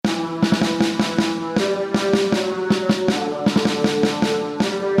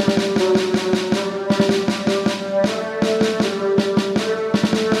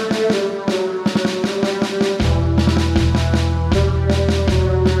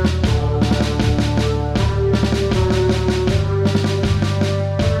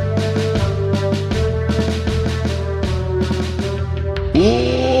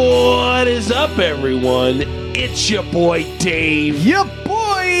up, everyone? It's your boy, Dave. Yep,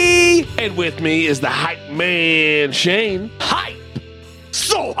 boy! And with me is the hype man, Shane. Hype!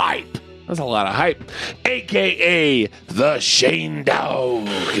 So hype! That's a lot of hype. A.K.A. the Shane Dog.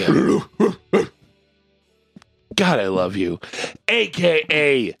 God, I love you.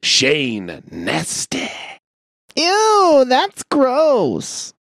 A.K.A. Shane Nasty. Ew, that's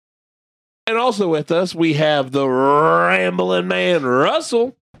gross. And also with us, we have the rambling man,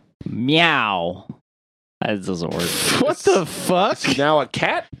 Russell. Meow. That doesn't work. What the fuck? Is he now a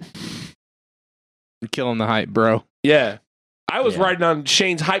cat? You're killing the hype, bro. Yeah. I was Yeah. riding on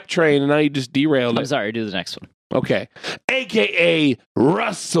Shane's hype train, and now you just derailed I'm it. sorry, do the next one. Okay. A.K.A.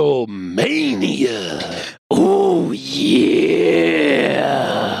 Russellmania. Oh, yeah.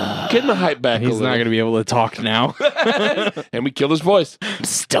 Getting the hype back. He's not going to be able to talk now. to. And we killed his voice. I'm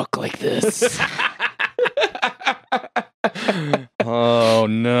stuck like this. Oh,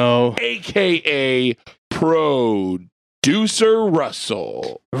 no. A.K.A. Producer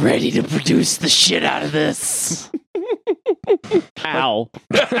Russell. Ready to produce the shit out of this. Ow.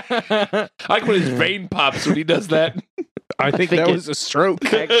 I like when his vein pops when he does that. I think that was a stroke.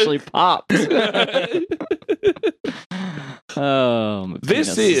 Actually popped. Oh,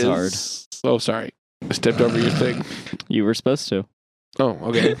 This is hard. Oh, sorry. I stepped over your thing. You were supposed to. Oh,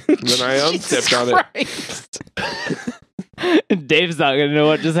 okay. Then I unstepped on it. Dave's not going to know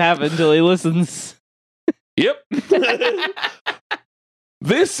what just happened until he listens. Yep.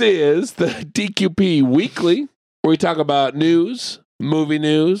 This is the DQP Weekly, where we talk about news, movie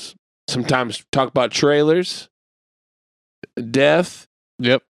news, sometimes talk about trailers, death,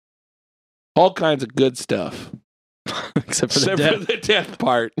 Yep. all kinds of good stuff. Except for the Except death. for the death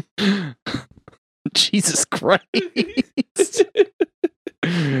part. Jesus Christ.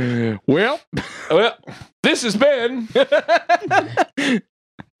 Well, Well, this has been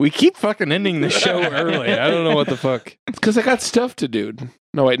we keep fucking ending the show early. I don't know what the fuck. because I got stuff to do.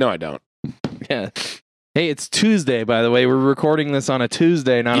 No, wait, no, I don't. Yeah. Hey, it's Tuesday, by the way. We're recording this on a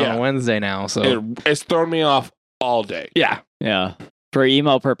Tuesday, not Yeah. on a Wednesday now. So It's thrown me off all day. yeah. Yeah. For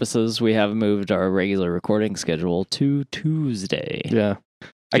email purposes, we have moved our regular recording schedule to Tuesday. Yeah.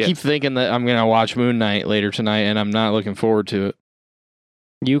 I Yeah. keep thinking that I'm going to watch Moon Knight later tonight, and I'm not looking forward to it.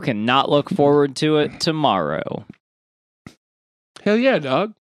 You cannot look forward to it tomorrow. Hell yeah,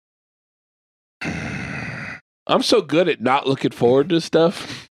 dog. I'm so good at not looking forward to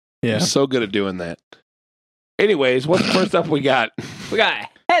stuff. Yeah. I'm so good at doing that. Anyways, what's the first up we got? We got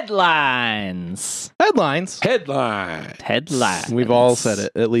headlines. Headlines. Headline. Headlines. We've all said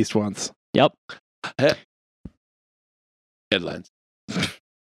it at least once. Yep. Headlines.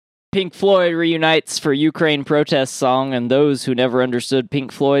 Pink Floyd reunites for Ukraine protest song, and those who never understood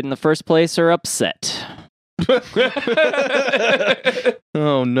Pink Floyd in the first place are upset.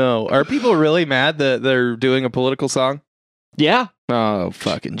 Oh, no. Are people really mad that they're doing a political song? Yeah, Oh,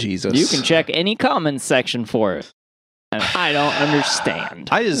 fucking Jesus. you can check any comments section for it. And I don't understand.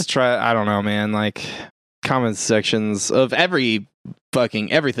 I just try, I don't know, man. Like, comment sections of every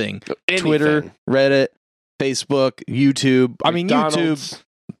fucking everything. Twitter, Anything. Reddit, Facebook, YouTube. I mean, YouTube. McDonald's.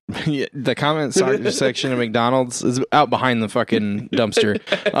 Yeah, the comment section of McDonald's is out behind the fucking dumpster.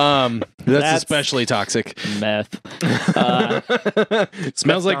 That's especially toxic. Meth.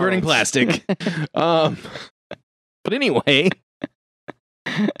 Smells like burning plastic. But anyway,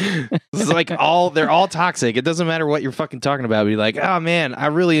 this is like they're all toxic. It doesn't matter what you're fucking talking about. Be like, oh man, I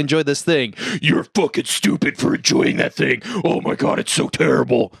really enjoyed this thing. You're fucking stupid for enjoying that thing. Oh my god, it's so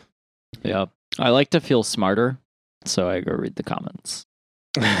terrible. Yep. I like to feel smarter, so I go read the comments.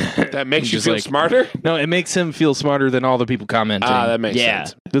 That makes you Just feel like- smarter? No, it makes him feel smarter than all the people commenting. Ah, that makes Yeah.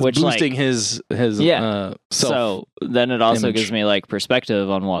 sense. It's which, boosting his Yeah. self. So then it also image. gives me like perspective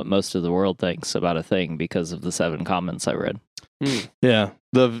on what most of the world thinks about a thing because of the 7 comments I read. Yeah,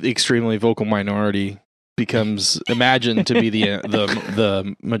 the extremely vocal minority becomes imagined to be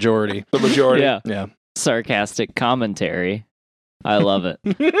the majority. The majority. Yeah. Yeah. Sarcastic commentary. I love it.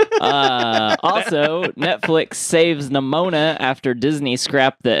 Also, Netflix saves Nimona after Disney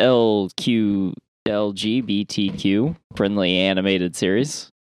scrapped the LGBTQ friendly animated series.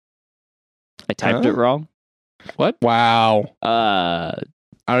 I typed it wrong. What? Wow. Uh,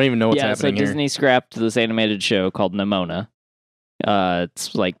 I don't even know what's yeah, so happening here. Disney scrapped this animated show called Nimona.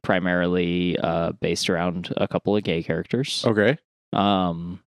 It's like primarily based around a couple of gay characters. Okay.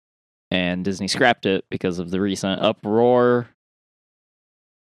 And Disney scrapped it because of the recent uproar.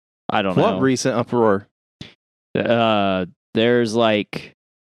 I don't know. What recent uproar? There's like,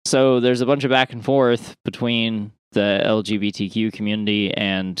 so there's a bunch of back and forth between the LGBTQ community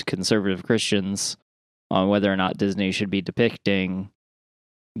and conservative Christians on whether or not Disney should be depicting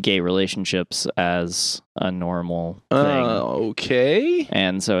gay relationships as a normal thing. Okay.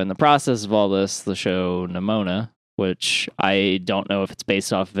 And so in the process of all this, the show Nimona, which I don't know if it's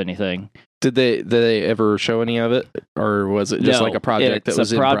based off of anything. Did they ever show any of it, or was it just No, like a project that it's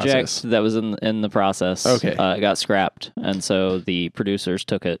was a in project process? that was in the process. Okay. It got scrapped, and so the producers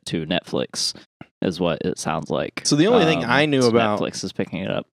took it to Netflix, is what it sounds like. So the only thing I knew so about Netflix is picking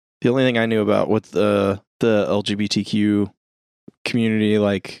it up. the only thing I knew about with the LGBTQ community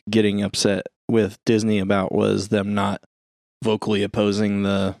like getting upset with Disney about was them not vocally opposing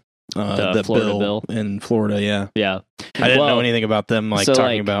the Florida bill in Florida. Yeah, Yeah, I didn't know Well, anything about them like so,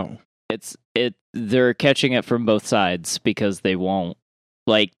 talking like, about. they're catching it from both sides because they won't.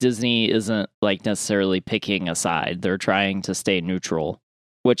 Like Disney isn't like necessarily picking a side. They're trying to stay neutral,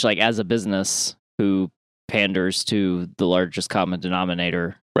 which like as a business who panders to the largest common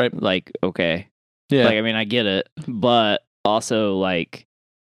denominator, Right. Like, okay. Yeah, Like, I mean, I get it, but also like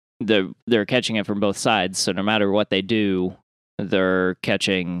they're catching it from both sides. So no matter what they do, they're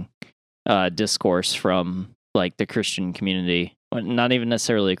catching discourse from like the Christian community. Not even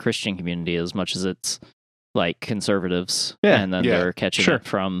necessarily a Christian community as much as it's like conservatives. Yeah, And then yeah, they're catching sure. it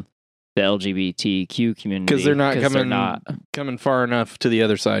from the LGBTQ community because they're not they're coming not. coming far enough to the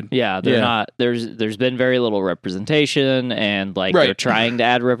other side. Yeah, they're Yeah. not. There's been very little representation, and like Right. they're trying to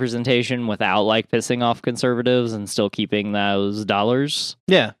add representation without like pissing off conservatives and still keeping those dollars.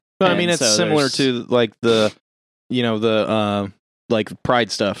 Yeah, but I mean And it's so similar there's- to like the like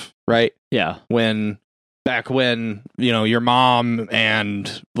Pride stuff, right? Yeah, Back when, your mom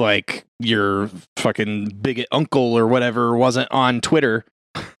and like your fucking bigot uncle or whatever wasn't on Twitter,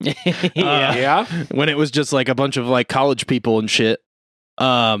 Yeah. when it was just like a bunch of like college people and shit.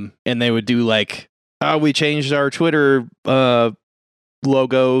 And they would do like, oh, we changed our Twitter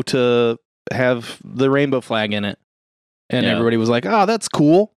logo to have the rainbow flag in it. And Yeah. everybody was like, oh, that's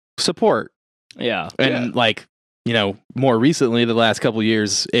cool. Support. yeah, And like, more recently, the last couple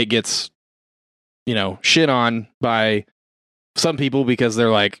years, it gets, shit on by some people because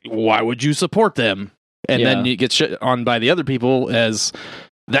they're like, why would you support them? And then Yeah. you get shit on by the other people as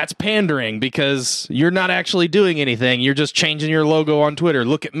that's pandering because you're not actually doing anything. You're just changing your logo on Twitter.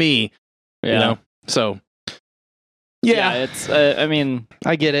 Look at me. yeah. So, Yeah, yeah, it's. I mean,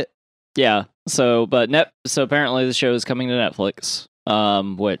 I get it. yeah. So, so apparently the show is coming to Netflix,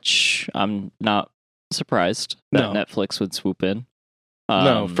 which I'm not surprised that No. Netflix would swoop in.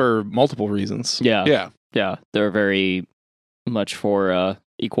 No, for multiple reasons. yeah, Yeah. they're very much for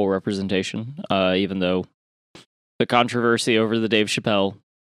equal representation, even though the controversy over the Dave Chappelle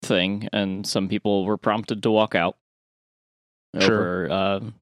thing, and some people were prompted to walk out Sure.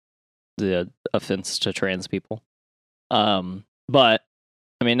 over the offense to trans people. But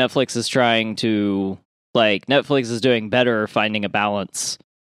I mean, Netflix is trying to Netflix is doing better finding a balance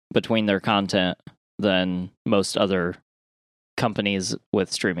between their content than most other companies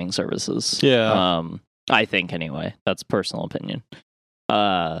with streaming services. Yeah. I think anyway. That's personal opinion.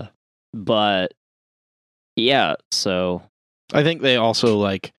 But yeah, so I think they also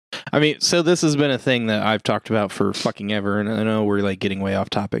so this has been a thing that I've talked about for fucking ever, and I know we're like getting way off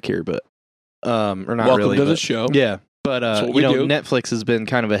topic here, but or not Welcome really. to the but- show. Yeah, but That's what we do. Netflix has been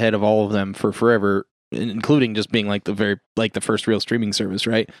kind of ahead of all of them for forever, including just being like the first real streaming service,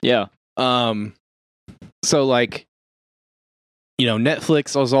 right? yeah. So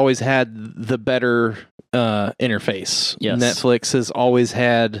Netflix has always had the better interface. Yes. Netflix has always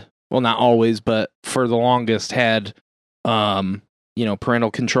had, well, not always, but for the longest had,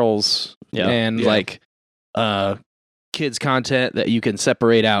 parental controls Yeah. and Yeah. kids content that you can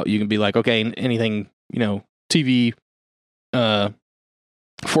separate out. You can be like, okay, anything, TV,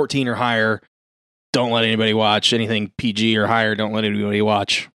 14 or higher, don't let anybody watch. Anything PG or higher, don't let anybody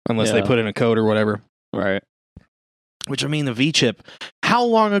watch unless they Yeah. put in a code or whatever. Right. Which, I mean, the V chip. How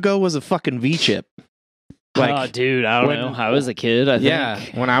long ago was a fucking V chip? Oh, dude, I don't when- know. I was a kid, I think. Yeah,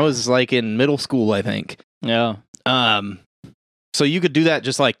 when I was like in middle school, I think. Yeah. So you could do that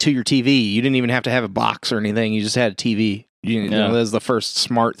just like to your TV. You didn't even have to have a box or anything. You just had a TV. You know, Yeah. that was the first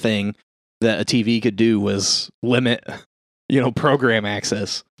smart thing that a TV could do was limit, program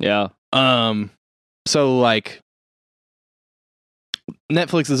access. Yeah. So like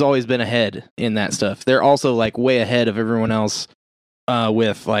Netflix has always been ahead in that stuff. They're also like way ahead of everyone else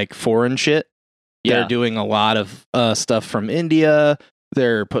with like foreign shit. Yeah. They're doing a lot of stuff from India.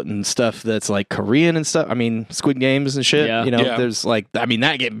 They're putting stuff that's like Korean and stuff. I mean, Squid Games and shit. Yeah. Yeah. There's like, I mean,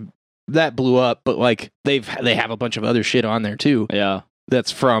 that blew up, but like they have a bunch of other shit on there too. Yeah.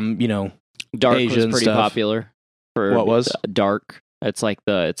 That's from Dark Asian was pretty stuff. popular. For What was? Dark? It's like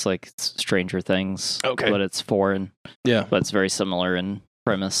Stranger Things. Okay. But it's foreign. Yeah. But it's very similar in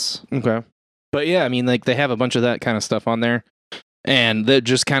premise. Okay. But yeah, I mean, like they have a bunch of that kind of stuff on there, and they're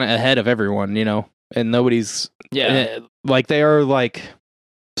just kind of ahead of everyone, you know. And nobody's like they are like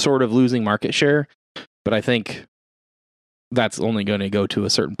sort of losing market share, but I think that's only going to go to a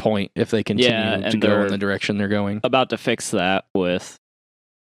certain point if they continue to go in the direction they're going. About to fix that with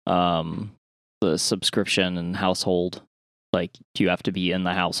the subscription and household. Like you have to be in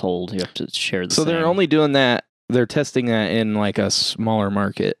the household, you have to share the So same. they're only doing that, they're testing that in like a smaller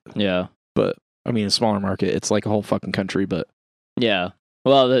market. Yeah. But I mean a smaller market, it's like a whole fucking country, but yeah.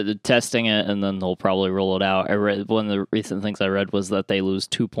 Well, they're testing it, and then they'll probably roll it out. I read one of the recent things I read was that they lose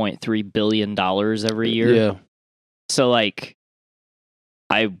 $2.3 billion every year. Yeah. So, like,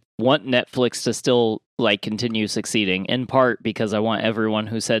 I want Netflix to still like continue succeeding, in part because I want everyone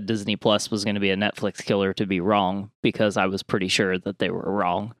who said Disney Plus was going to be a Netflix killer to be wrong, because I was pretty sure that they were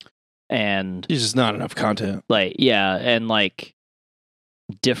wrong. And There's just not enough content. like, yeah, and like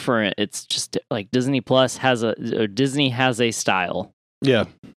different. It's just like Disney Plus has Disney has a style. Yeah.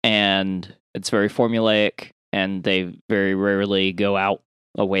 And it's very formulaic, and they very rarely go out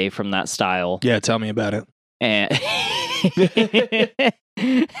away from that style. Yeah, tell me about it. And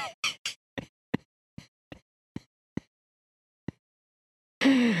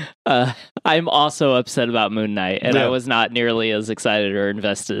I'm also upset about Moon Knight, and I was not nearly as excited or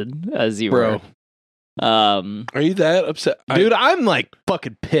invested as you were. Are you that upset? Dude, I'm like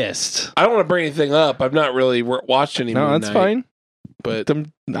fucking pissed. I don't want to bring anything up. I've not really watched any No, Moon that's Knight, fine. But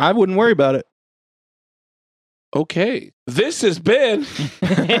I wouldn't worry about it. Okay. This has been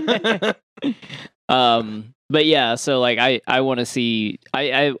But yeah, so like I want to see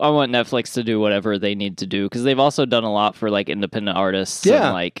I want Netflix to do whatever they need to do, because they've also done a lot for like independent artists. Yeah.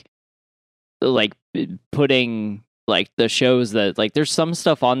 And like putting like the shows that like there's some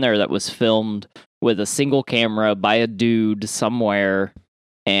stuff on there that was filmed with a single camera by a dude somewhere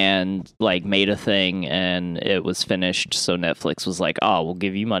and like made a thing, and it was finished. So Netflix was like, "Oh, we'll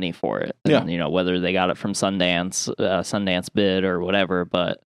give you money for it." Yeah. And, you know, whether they got it from Sundance bid or whatever,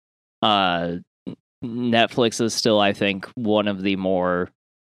 but Netflix is still, I think, one of the more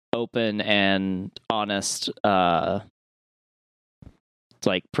open and honest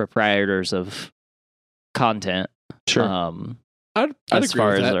like proprietors of content. Sure. I'd As agree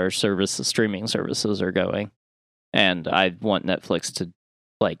far with as that. our streaming services are going. And I want Netflix to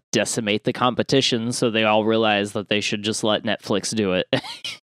like decimate the competition, so they all realize that they should just let Netflix do it.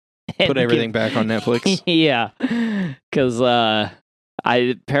 Put everything back on Netflix. Yeah. Cuz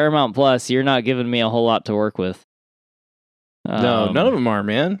Paramount Plus, you're not giving me a whole lot to work with. No, none of them are,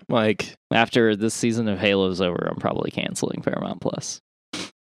 man. Like After this season of Halo's over, I'm probably canceling Paramount Plus.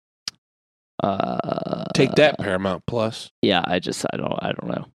 Take that, Paramount Plus. Yeah, I don't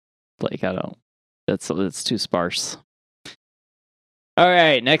know. Like it's too sparse. All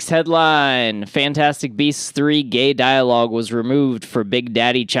right, next headline. Fantastic Beasts 3 gay dialogue was removed for Big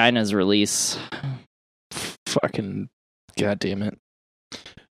Daddy China's release. fucking goddamn it.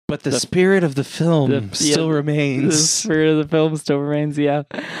 But the spirit of the film still The remains. spirit of the film still remains, yeah.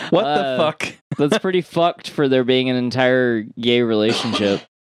 What the fuck? That's pretty fucked for there being an entire gay relationship.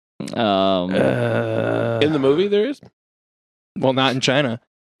 In the movie, there is? Well, not in China.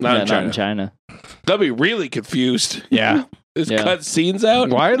 Not in in China. China. They'll be really confused. Yeah. Just Yeah. cut scenes out.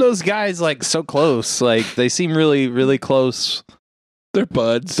 Why are those guys like so close? Like they seem really, really close. They're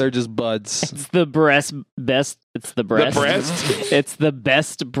buds. They're just buds. It's the best. It's the breast. breast? It's the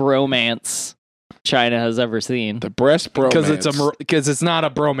best bromance China has ever seen. The breast bromance. Because it's not a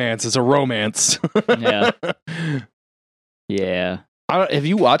bromance, it's a romance. Yeah. Yeah. Have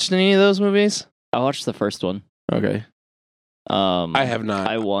you watched any of those movies? I watched the first one. Okay. I have not.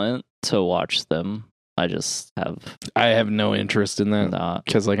 I want to watch them. I just have I have no interest in that not.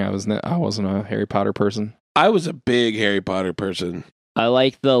 because like I wasn't a Harry Potter person. I was a big Harry Potter person. I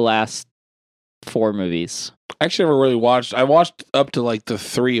like the last 4 movies. I actually never really watched. I watched up to like the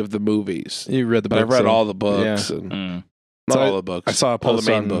 3 of the movies. You read the But book. I've read all the books. Yeah. And not So all the books. I saw a all post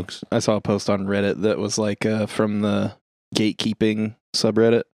the main on books. I saw a post on Reddit that was like from the gatekeeping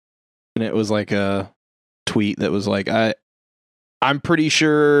subreddit, and it was like a tweet that was like I'm pretty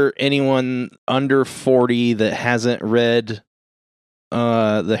sure anyone under 40 that hasn't read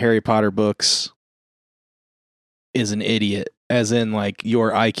the Harry Potter books is an idiot, as in like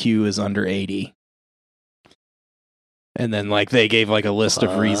your IQ is under 80. And then like they gave like a list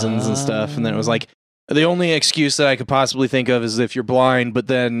of reasons and stuff, and then it was like the only excuse that I could possibly think of is if you're blind, but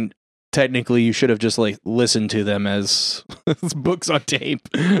then technically you should have just like listened to them as books on tape.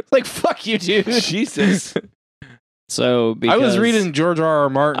 Like fuck you, dude. Jesus. So I was because- reading George R.R.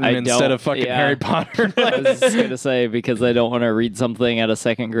 Martin I instead don't- of fucking yeah. Harry Potter. I was gonna say because I don't want to read something at a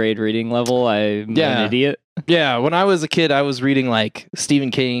second grade reading level. I'm Yeah. an idiot. Yeah, when I was a kid, I was reading like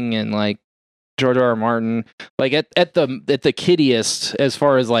Stephen King and like George R.R. Martin. Like at the kiddiest, as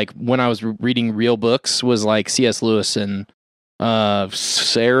far as like when I was reading real books, was like C.S. Lewis and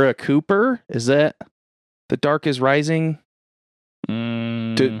Sarah Cooper. Is that The Dark is Rising?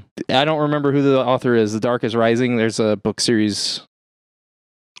 Mm, I don't remember who the author is. The Dark is Rising. There's a book series.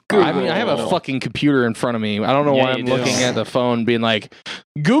 I mean, I have a Google. fucking computer in front of me. I don't know Yeah, why you I'm do. looking at the phone, being like,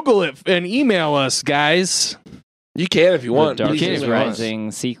 "Google it and email us, guys." You can if you want. The Dark can is if you want.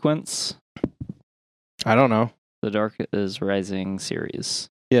 Rising sequence. I don't know. The Dark is Rising series.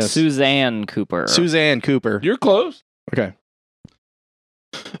 Yes, Suzanne Cooper. Suzanne Cooper. You're close. Okay.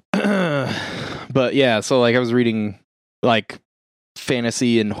 But yeah, so like I was reading like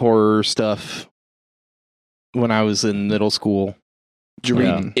fantasy and horror stuff when I was in middle school. Did you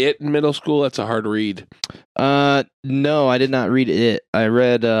read Yeah. it in middle school? That's a hard read. No, I did not read it. I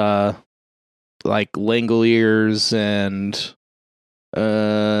read like Langoliers and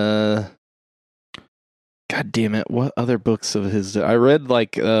God damn it, what other books of his? I read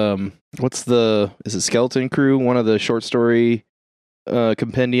like is it Skeleton Crew? One of the short story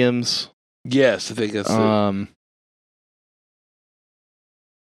compendiums. Yes, I think that's it.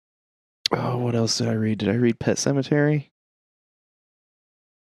 Oh, what else did I read? Did I read Pet Cemetery?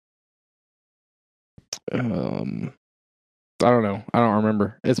 I don't know. I don't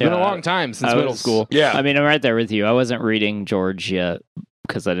remember. It's been a Yeah, long time since I middle was- school. Yeah. I mean, I'm right there with you. I wasn't reading George yet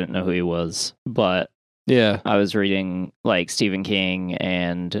because I didn't know who he was, but Yeah. I was reading like Stephen King,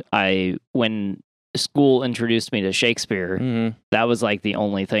 and when school introduced me to Shakespeare, Mhm. that was like the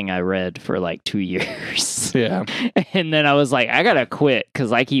only thing I read for like 2 years. Yeah. And then I was like, I gotta quit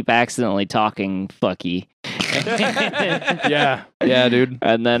because I keep accidentally talking fucky. Yeah. Yeah, dude.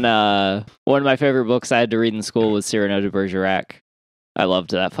 And then one of my favorite books I had to read in school was Cyrano de Bergerac. I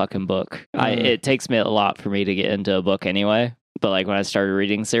loved that fucking book. It takes me a lot for me to get into a book anyway. But like when I started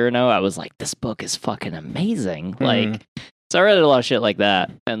reading Cyrano, I was like, this book is fucking amazing. Like, so I read a lot of shit like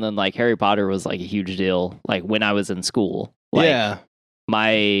that. And then like Harry Potter was like a huge deal. Like when I was in school. Like, Yeah.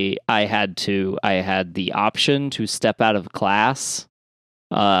 I had the option to step out of class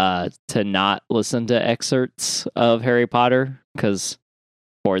to not listen to excerpts of Harry Potter, because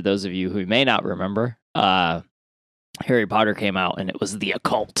for those of you who may not remember, Harry Potter came out and it was the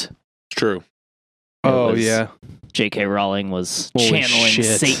occult. True. Oh, was- yeah. J.K. Rowling was Holy channeling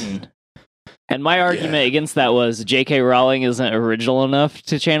shit. Satan. And my argument against that was J.K. Rowling isn't original enough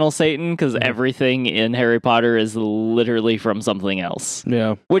to channel Satan because everything in Harry Potter is literally from something else,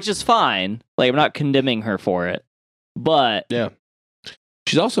 Yeah. which is fine. Like, I'm not condemning her for it, but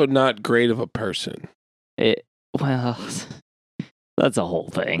She's also not great of a person. well, that's a whole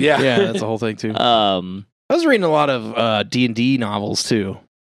thing. Yeah. Yeah, that's the whole thing too. I was reading a lot of D&D novels too.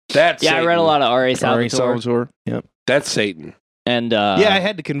 That's Yeah, I read a lot of R.A. Ari Salvatore. Salvatore. Yep. That's Satan. And Yeah, I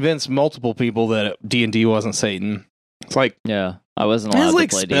had to convince multiple people that D&D wasn't Satan. It's like yeah, I wasn't it allowed has to like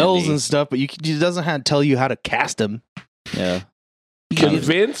play spells D&D. and stuff, but it doesn't have to tell you how to cast them. Yeah.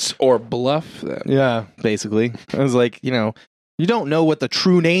 Convince or bluff them. Yeah, basically. I was like, you don't know what the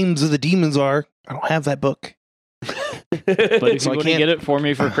true names of the demons are. I don't have that book. But if So you I want to can't- get it for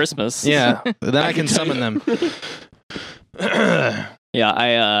me for Christmas. Yeah, then I can tell summon you. them.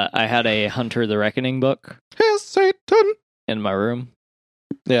 Yeah, I had a Hunter the Reckoning book Yes, Satan. in my room,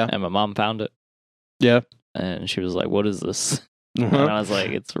 Yeah, and my mom found it, yeah. and she was like, "What is this?" And Uh-huh. I was like,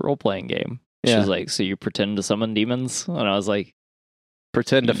 "It's a role playing game." She Yeah. was like, "So you pretend to summon demons?" And I was like,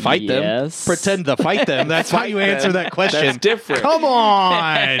 Pretend to fight them. Yes. Pretend to fight them. That's how you answer that question. That's different. Come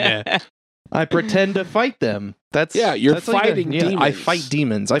on. I pretend to fight them. That's Yeah, you're that's like fighting I demons. fight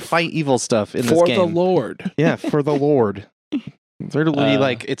demons. I fight evil stuff in For this the game. Lord. Yeah, for the Lord. Literally, Uh,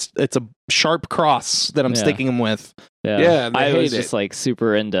 like it's a sharp cross that I'm Yeah. sticking them with. Yeah, they I was hate just like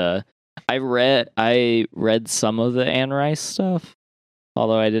super into. I read some of the Anne Rice stuff,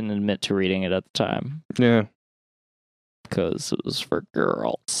 although I didn't admit to reading it at the time Yeah, because it was for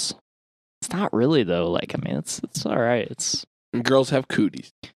girls. It's not really though. Like, I mean, it's all right. It's Girls have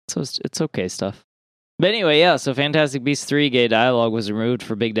cooties. it's okay stuff. But anyway, yeah. So Fantastic Beasts 3 gay dialogue was removed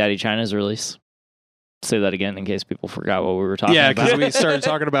for Big Daddy China's release. Say that again in case people forgot what we were talking yeah, about. because we started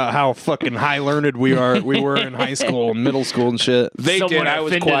talking about how fucking high learned we were in high school and middle school and shit. They Someone did. I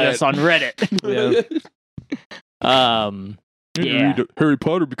was offended quiet. us on Reddit. Yeah. Yeah. Read Harry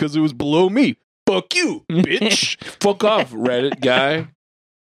Potter because it was below me. Fuck you, bitch. Fuck off, Reddit guy.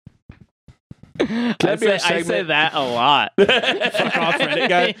 I be our say segment? that a lot. Fuck off, Reddit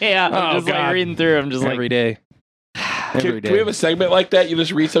guy. Yeah, I'm Oh, just like God. reading through. I'm just like, Every day. every day. Can we have a segment like that? You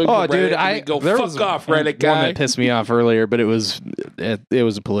just read something Oh, from Reddit dude, and we go, there fuck was off, one Reddit guy. that pissed me off earlier, but it was a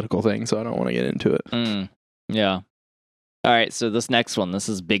political thing, so I don't want to get into it. Yeah. All right, so this next one, this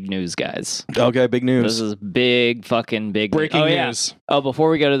is big news, guys. Okay, big news. This is big fucking big Breaking news. news. Yeah. Oh,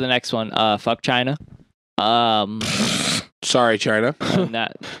 before we go to the next one, fuck China. Sorry, China.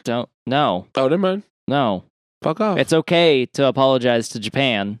 Don't no. Oh, never mind. No. Fuck off. It's okay to apologize to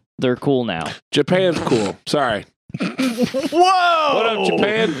Japan. They're cool now. Japan's cool. Sorry. Whoa! What up,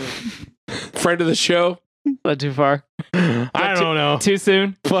 Japan? Friend of the show. Not too far. I don't know. Too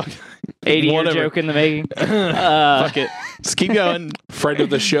soon. Fuck. 80-year Whatever. joke in the making. Fuck it. Just keep going. Friend of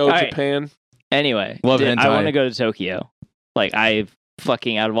the show, All right. Japan. Anyway, Love I hentai. want to go to Tokyo. Like, I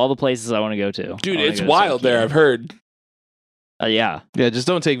fucking, out of all the places I want to go to. Dude, I wanna it's go to wild Tokyo. there, I've heard. Yeah. Yeah, just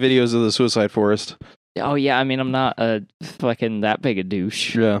don't take videos of the suicide forest. Oh, yeah. I mean, I'm not a fucking that big a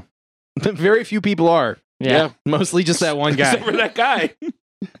douche. Yeah. Very few people are. Yeah. Mostly just that one guy. Except for that guy.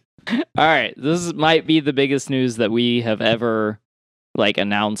 All right. Might be the biggest news that we have ever, like,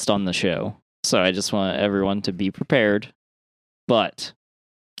 announced on the show. So I just want everyone to be prepared. But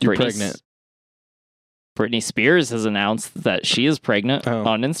You're Britney pregnant. Britney Spears has announced that she is pregnant Oh.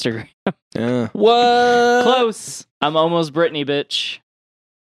 on Instagram. Yeah. What? Close. I'm almost Britney, bitch.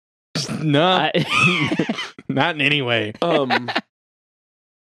 No, I- not in any way.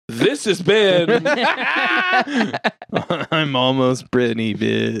 This has been. I'm almost Britney,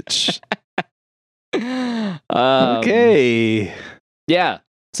 bitch. Um, Okay. Yeah.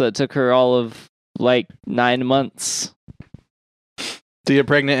 So it took her all of like 9 months. To get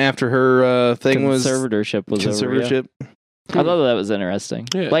pregnant after her thing was Conservatorship was over. Yeah. conservatorship. I thought that was interesting.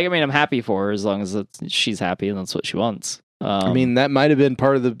 Yeah. Like, I mean, I'm happy for her as long as she's happy and that's what she wants. I mean, that might have been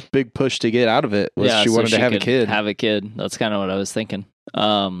part of the big push to get out of it. Was she so wanted to have a could kid, Have a kid. That's kind of what I was thinking.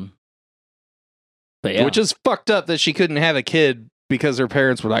 But yeah, which is fucked up that she couldn't have a kid because her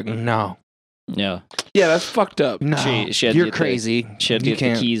parents were like, "No, yeah. Yeah, that's fucked up. no, She had to you're get the- crazy. She had to You get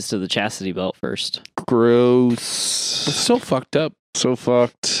can't." the keys to the chastity belt first. Gross. It's so fucked up. So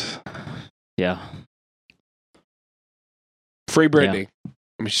fucked. Yeah. Free Britney.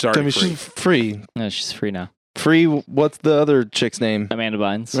 I mean, she's already free. she's free. No, she's free now. Free. What's the other chick's name? Amanda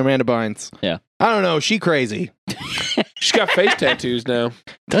Bynes. Amanda Bynes. Yeah. I don't know. She crazy. She's got face tattoos now.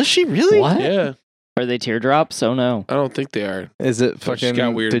 Does she really? What? Yeah. Are they teardrops? Oh no. I don't think they are. Is it But she's fucking?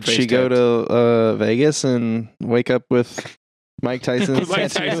 got weird Did face she go tats. to Vegas and wake up with Mike Tyson's Mike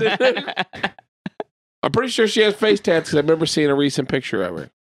tattoo? Tyson. I'm pretty sure she has face tats because I remember seeing a recent picture of her.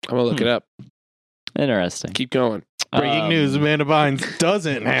 I'm going to look it up. Interesting. Keep going. Breaking news: Amanda Bynes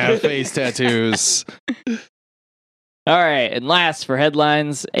doesn't have face tattoos. All right, and last for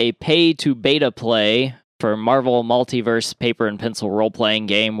headlines, a pay-to-beta play for Marvel Multiverse paper and pencil role-playing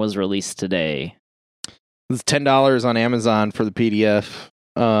game was released today. It's $10 on Amazon for the PDF.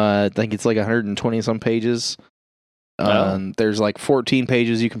 I think it's like 120 some pages. There's like 14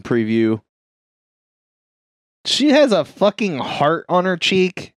 pages you can preview. She has a fucking heart on her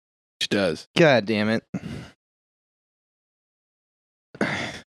cheek. She does. God damn it.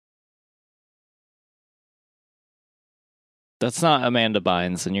 That's not Amanda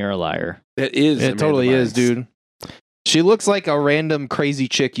Bynes, and you're a liar. It is. It Amanda totally is, Bynes. dude. She looks like a random crazy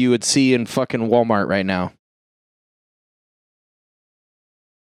chick you would see in fucking Walmart right now.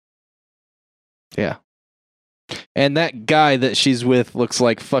 Yeah. And that guy that she's with looks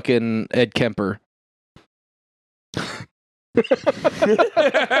like fucking Ed Kemper.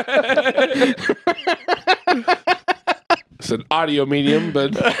 It's an audio medium,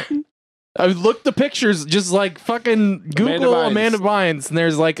 but I looked the pictures, just like fucking Google Amanda Bynes, and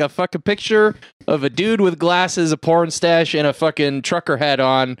there's like a fucking picture of a dude with glasses, a porn stash, and a fucking trucker hat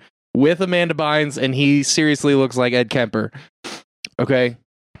on with Amanda Bynes, and he seriously looks like Ed Kemper. Okay.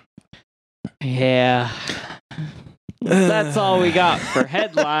 Yeah. That's all we got for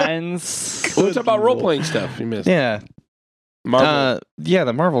headlines. let's talk about role playing stuff. You missed. Yeah. Marvel. Yeah,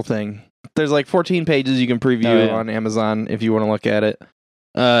 the Marvel thing. There's like 14 pages you can preview Oh, yeah. on Amazon if you want to look at it.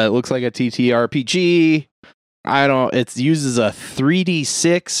 It looks like a TTRPG. It uses a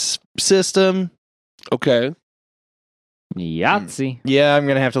 3D6 system. Okay. Yahtzee. Yeah, I'm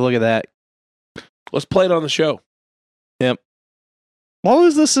going to have to look at that. Let's play it on the show. What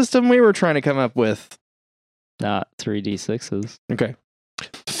was the system we were trying to come up with? Not 3D6s. Okay.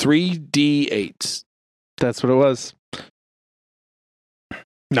 3D8s. That's what it was.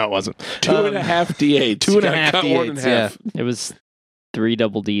 No, it wasn't. 2.5 D8s. 2.5 You gotta cut one in D8s, half. It was 3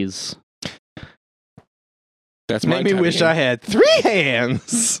 double Ds. That's my Made me time wish game. I had 3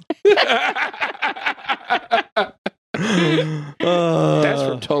 hands. That's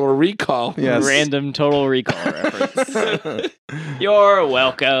from Total Recall. Yes. Random Total Recall reference. You're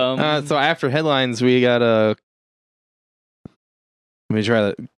welcome. So after headlines, we got a. Let me try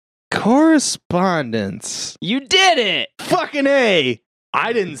that. Correspondence. You did it. Fucking A.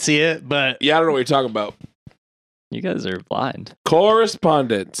 I didn't see it, but Yeah, I don't know what you're talking about. You guys are blind.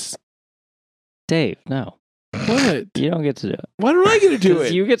 Correspondence. Dave, no. What? You don't get to do it. Why don't I get to do 'Cause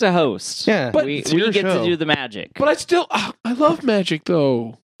it? you get to host. yeah, But we it's your get show. to do the magic. But I still, I love magic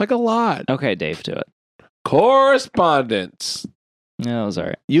though. Like a lot. Okay, Dave, do it. Correspondence. No, it was all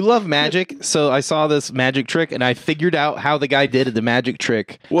right. You love magic, so I saw this magic trick, and I figured out how the guy did the magic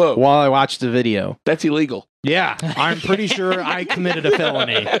trick Whoa, while I watched the video. that's illegal. Yeah, I'm pretty sure I committed a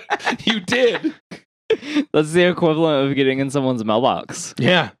felony. You did. That's the equivalent of getting in someone's mailbox.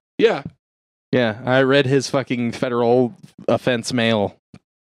 Yeah, Yeah. yeah. I read his fucking federal offense mail.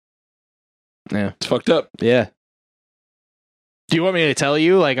 Yeah, It's fucked up. yeah. Do you want me to tell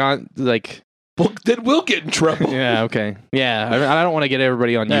you, like? Well, then we'll get in trouble. Yeah, okay. Yeah, I don't want to get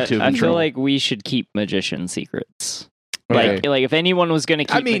everybody on YouTube I in feel trouble. like we should keep magician secrets. Okay. Like if anyone was going to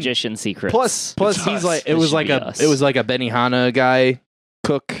keep I mean, magician secrets, Plus, It's he's us. like It should be us. it was like a Benihana guy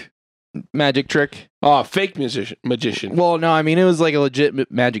cook magic trick. Oh, fake magician. Well, no, I mean it was like a legit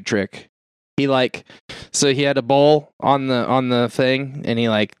magic trick. He so he had a bowl on the thing, and he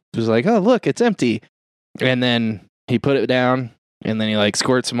was like, oh look, it's empty, and then he put it down, and then he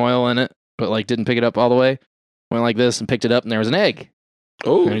squirted some oil in it, but didn't pick it up all the way. Went like this and picked it up, and there was an egg.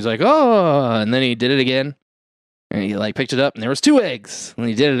 Oh, And he's like, oh, and then he did it again, and he picked it up, and there was 2 eggs. And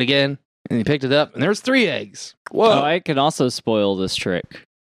he did it again, and he picked it up, and there was 3 eggs. whoa. I can also spoil this trick.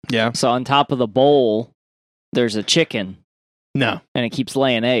 Yeah. So on top of the bowl, there's a chicken, No. and it keeps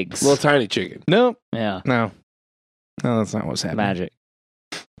laying eggs. Little tiny chicken. No. Yeah, No. No, that's not what's happening. magic.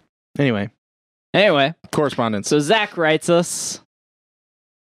 Anyway, correspondence. So Zach writes us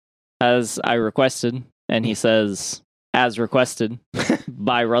as I requested, and he says, as requested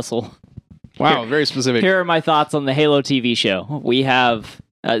by Russell. Wow, very specific. Here are my thoughts on the Halo TV show. We have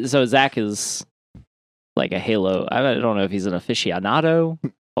so Zach is like a Halo. I don't know if he's an aficionado.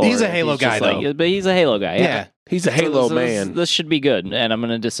 Or He's a if Halo guy, just though. but he's a Halo guy. Yeah. He's a So Halo this- man. This should be good, and I'm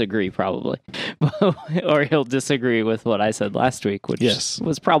going to disagree probably, or he'll disagree with what I said last week, which Yes.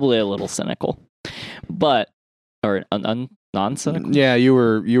 was probably a little cynical, but or non-cynical. Yeah, you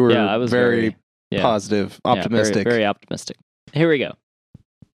were Yeah, I was very yeah. positive, Yeah, optimistic. very optimistic. Here we go.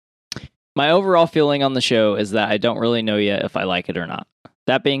 My overall feeling on the show is that I don't really know yet if I like it or not.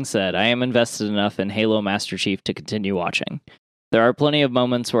 That being said, I am invested enough in Halo Master Chief to continue watching. There are plenty of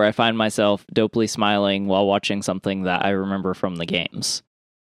moments where I find myself dopely smiling while watching something that I remember from the games.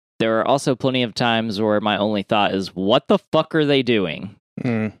 There are also plenty of times where my only thought is, what the fuck are they doing?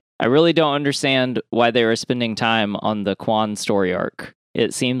 Mm. I really don't understand why they are spending time on the Quan story arc.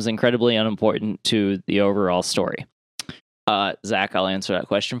 It seems incredibly unimportant to the overall story. Zach, I'll answer that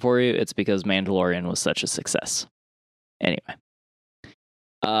question for you. It's because Mandalorian was such a success. Anyway.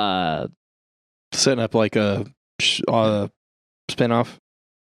 Setting up a spinoff?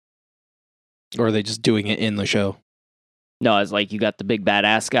 Or are they just doing it in the show? No, it's like you got the big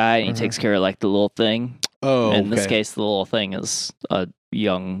badass guy and he takes care of the little thing. Oh, In this case, the little thing is a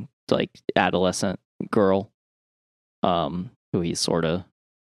young, adolescent girl who he sort of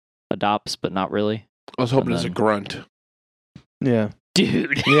adopts, but not really. I was hoping And it was a then- grunt. Yeah.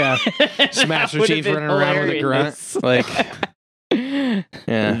 Dude. Yeah. That Master would've Chief been running around with a grunt. hilarious.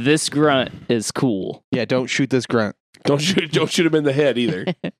 Yeah. This grunt is cool. Yeah, don't shoot this grunt. Don't shoot him in the head either.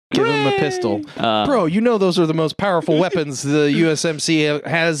 Give him a pistol. Bro, you know those are the most powerful weapons the USMC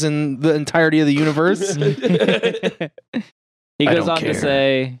has in the entirety of the universe? He I goes don't on care. to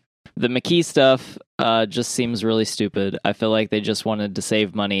say the McKee stuff just seems really stupid. I feel like they just wanted to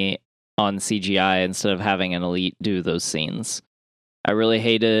save money on CGI instead of having an elite do those scenes. I really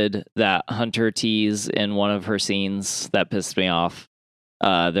hated that Hunter tease in one of her scenes. That pissed me off.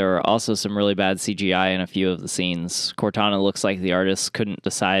 There are also some really bad CGI in a few of the scenes. Cortana looks like the artist couldn't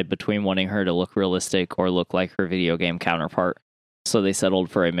decide between wanting her to look realistic or look like her video game counterpart, so they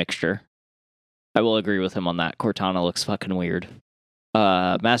settled for a mixture. I will agree with him on that. Cortana looks fucking weird.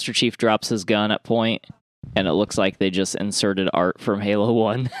 Master Chief drops his gun at point, and it looks like they just inserted art from Halo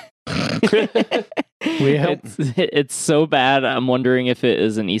 1. It's so bad, I'm wondering if it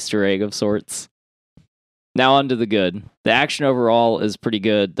is an Easter egg of sorts. Now on to the good. The action overall is pretty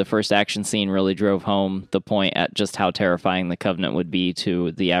good. The first action scene really drove home the point at just how terrifying the Covenant would be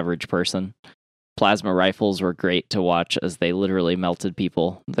to the average person. Plasma rifles were great to watch as they literally melted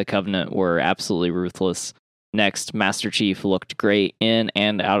people. The Covenant were absolutely ruthless. Next, Master Chief looked great in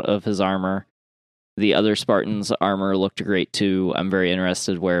and out of his armor. The other Spartans' armor looked great too. I'm very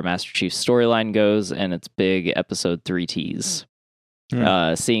interested where Master Chief's storyline goes, and its big episode 3 tease.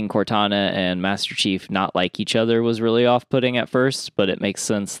 Seeing Cortana and Master Chief not like each other was really off-putting at first, but it makes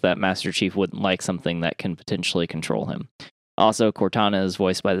sense that Master Chief wouldn't like something that can potentially control him. Also, Cortana is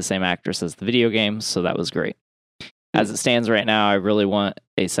voiced by the same actress as the video games, so that was great. As it stands right now, I really want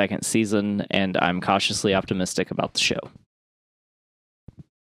a second season, and I'm cautiously optimistic about the show.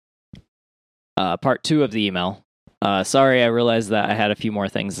 Part 2 of the email. Sorry, I realized that I had a few more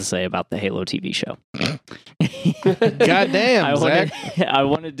things to say about the Halo TV show. Goddamn, Zach. I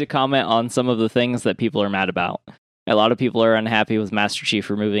wanted to comment on some of the things that people are mad about. A lot of people are unhappy with Master Chief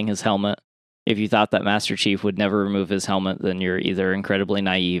removing his helmet. If you thought that Master Chief would never remove his helmet, then you're either incredibly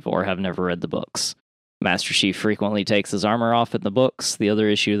naive or have never read the books. Master Chief frequently takes his armor off in the books. The other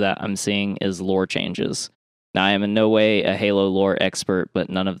issue that I'm seeing is lore changes. Now, I am in no way a Halo lore expert, but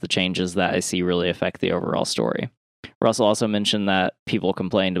none of the changes that I see really affect the overall story. Russell also mentioned that people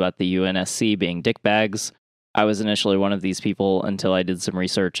complained about the UNSC being dickbags. I was initially one of these people until I did some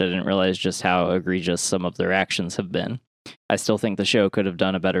research. I didn't realize just how egregious some of their actions have been. I still think the show could have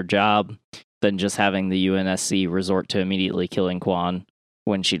done a better job than just having the UNSC resort to immediately killing Quan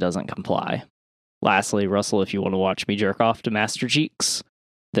when she doesn't comply. Lastly, Russell, if you want to watch me jerk off to Master Cheeks,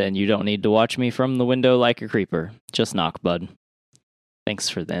 then you don't need to watch me from the window like a creeper. Just knock, bud. Thanks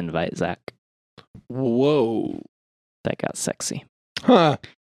for the invite, Zach. Whoa. That got sexy. Huh.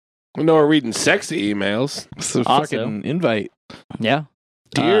 I know we're reading sexy emails. It's a Also- fucking invite. Yeah.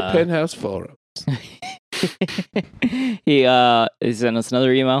 Dear Penthouse Forums. He sent us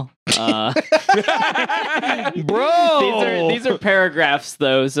another email. Bro! These are paragraphs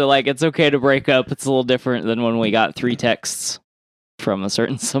though, so like it's okay to break up. It's a little different than when we got 3 texts from a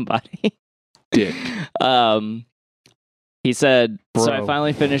certain somebody. Dick. He said, Bro. So I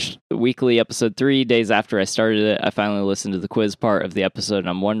finally finished weekly episode 3 days after I started it. I finally listened to the quiz part of the episode, and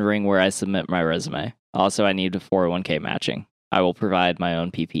I'm wondering where I submit my resume. Also, I need a 401k matching. I will provide my own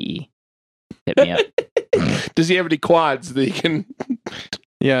PPE. Hit me up. Does he have any quads that he can?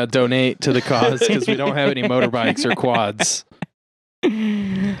 Yeah, donate to the cause because we don't have any motorbikes or quads.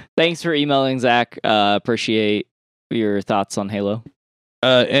 Thanks for emailing, Zach. Appreciate your thoughts on Halo.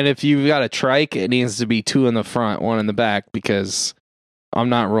 And if you've got a trike, it needs to be 2 in the front, 1 in the back, because I'm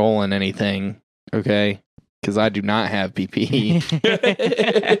not rolling anything, okay? Because I do not have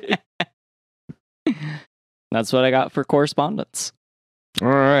PPE. That's what I got for correspondence. All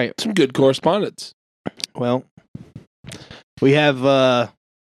right. Some good correspondence. Well, we have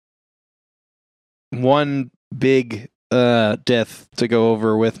one big death to go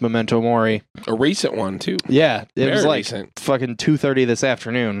over with Memento Mori. A recent one, too. Yeah, it was Very like recent. fucking 2:30 this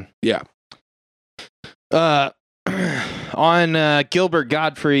afternoon. Yeah. On Gilbert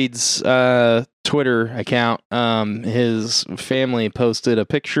Gottfried's Twitter account, his family posted a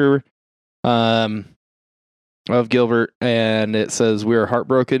picture of Gilbert, and it says, "We are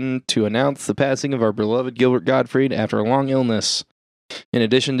heartbroken to announce the passing of our beloved Gilbert Gottfried after a long illness. In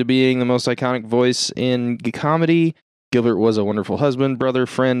addition to being the most iconic voice in comedy, Gilbert was a wonderful husband, brother,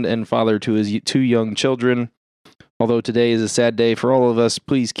 friend, and father to his 2 young children. Although today is a sad day for all of us,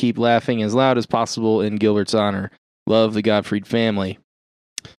 please keep laughing as loud as possible in Gilbert's honor. Love, the Gottfried family."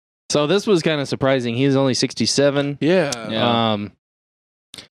 So this was kind of surprising. He was only 67. Yeah. Yeah.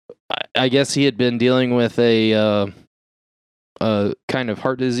 I guess he had been dealing with a kind of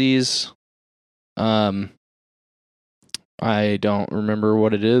heart disease. I don't remember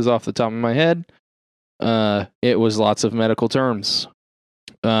what it is off the top of my head. It was lots of medical terms.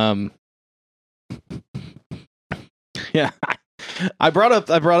 Yeah. I brought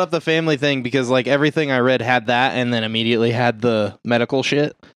up the family thing because like everything I read had that and then immediately had the medical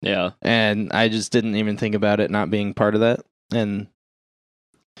shit, Yeah. and I just didn't even think about it not being part of that. And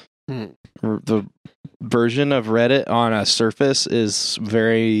the version of Reddit on a Surface is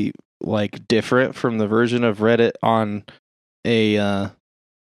very like different from the version of Reddit on a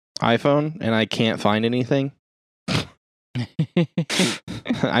iPhone, and I can't find anything.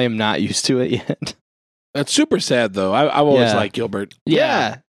 I am not used to it yet. That's super sad, though. I've always Yeah. liked Gilbert.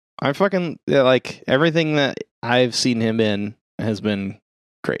 Yeah. I fucking like everything that I've seen him in has been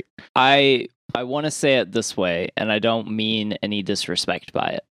great. I want to say it this way, and I don't mean any disrespect by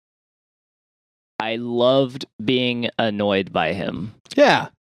it. I loved being annoyed by him. Yeah.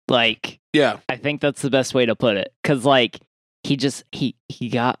 Like, Yeah. I think that's the best way to put it. Because, like, he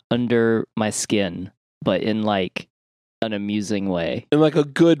got under my skin, but in, like, an amusing way. in like a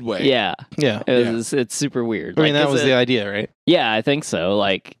good way. Yeah, Yeah. it's super weird. I mean, that 'cause was the idea, right? Yeah, I think so.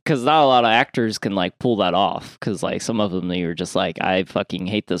 Like, because not a lot of actors can like pull that off. Because like some of them, you're just like, I fucking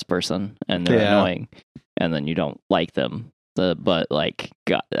hate this person, and they're Yeah. annoying, and then you don't like them. But like,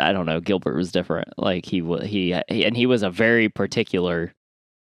 God, I don't know. Gilbert was different. Like he was a very particular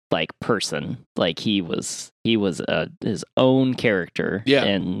like person. Like he was his own character Yeah.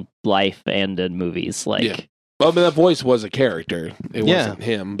 in life and in movies. Like, Yeah. Well, I mean, that voice was a character. It Yeah. wasn't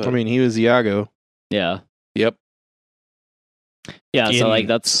him. But I mean, he was Iago. yeah. yep. Yeah, so in like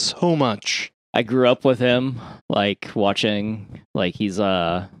that's so much. I grew up with him, like watching, like he was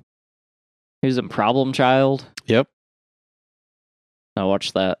in Problem Child. Yep. I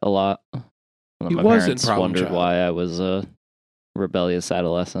watched that a lot. He My was in parents Problem wondered Child. why I was a rebellious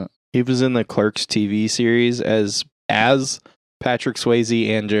adolescent. He was in the Clerks TV series as Patrick Swayze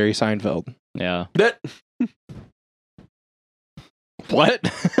and Jerry Seinfeld. Yeah, That What?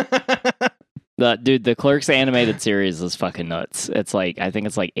 the Clerks animated series is fucking nuts. It's like I think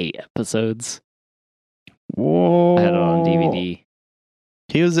it's like 8 episodes. Whoa. I had it on DVD.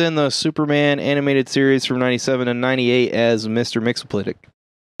 He was in the Superman animated series from 97 and 98 as Mr. Mixolydic.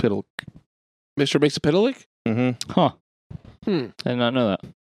 Piddle. Mr. Mixolydic? Mm-hmm. Huh? Hmm. I did not know that.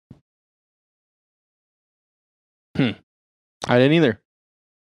 I didn't either.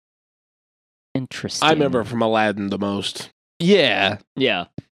 Interesting. I remember from Aladdin the most. Yeah, Yeah,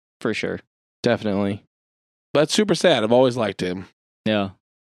 for sure. definitely. That's super sad. I've always liked him. Yeah,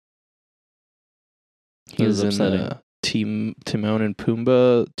 He It was was in upsetting. the Timon and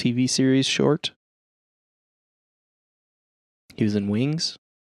Pumbaa TV series short. He was in Wings.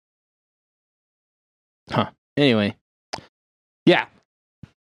 Huh. Anyway. Yeah.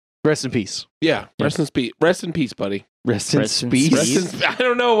 Rest in peace. Yeah. Rest in peace. Rest in peace, buddy. Rest in Rest in peace. Rest in, I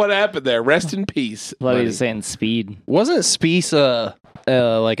don't know what happened there. Rest in peace. I thought he buddy. was saying Speed. Wasn't Speece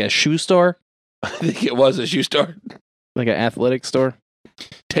like a shoe store? I think it was a shoe store. Like an athletic store?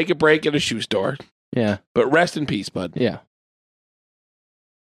 Take a break at a shoe store. Yeah. But rest in peace, bud. Yeah.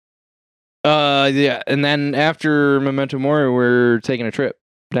 Yeah, and then after Memento Mori, we're taking a trip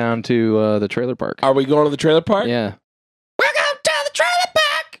down to the trailer park. Are we going to the trailer park? Yeah. Welcome to the trailer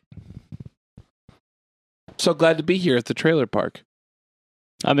park. So glad to be here at the trailer park.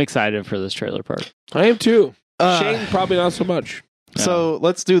 I'm excited for this trailer park. I am too. Uh, Shane, probably not so much. So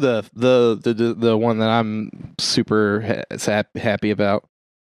let's do the one that I'm super happy about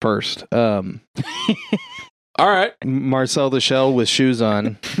first. All right. Marcel the Shell with shoes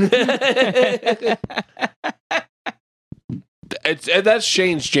on. That's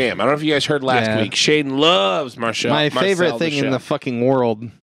Shane's jam. I don't know if you guys heard last Yeah. week. Shane loves Marcel. My favorite Marcel thing in Shell. the fucking world.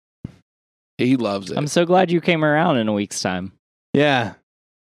 He loves it. I'm so glad you came around in a week's time. Yeah.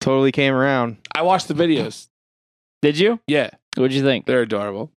 Totally came around. I watched the videos. Did you? Yeah, What'd you think? they're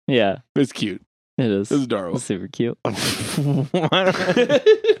adorable. Yeah, It's cute. it is. It's adorable. It's super cute. I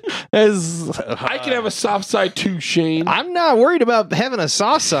I can have a soft side too, Shane. I'm not worried about having a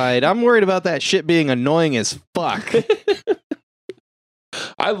soft side. I'm worried about that shit being annoying as fuck.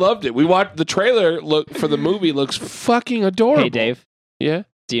 I loved it. We watched the trailer. Look for the movie. Looks fucking adorable. Hey, Dave, Yeah.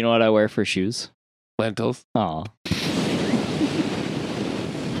 do you know what I wear for shoes? Lentils. Oh,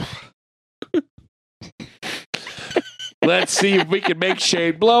 Let's see if we can make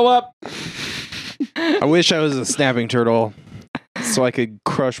Shane blow up. I wish I was a snapping turtle so I could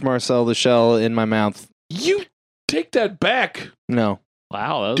crush Marcel the Shell in my mouth. You take that back. No.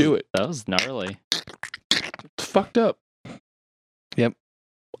 wow. That was, Do it. That was gnarly. It's fucked up. Yep.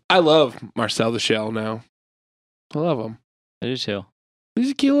 I love Marcel the Shell now. I love him. I do too.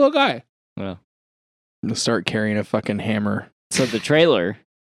 He's a cute little guy. I'm gonna start carrying a fucking hammer. So the trailer.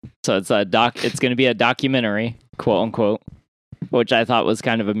 So it's a doc. It's going to be a documentary, quote unquote, which I thought was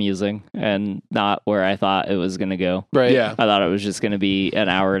kind of amusing and not where I thought it was going to go. Right. Yeah. I thought it was just going to be an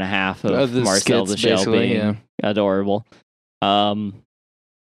hour and a half of The Marcel the skits, Shell basically, being yeah. adorable.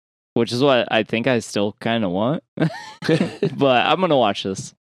 Which is what I think I still kind of want. But I'm gonna watch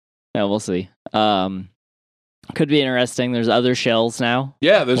this. Yeah, we'll see. Could be interesting. There's other shells now.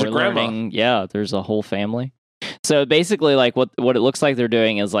 Yeah, there's We're a grandma. learning- yeah, there's a whole family. So basically, like what it looks like they're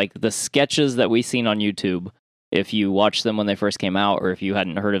doing is like the sketches that we seen on YouTube. If you watched them when they first came out, or if you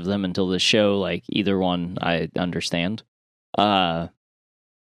hadn't heard of them until this show, like either one, I understand.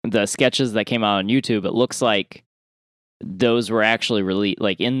 The sketches that came out on YouTube, it looks like those were actually released.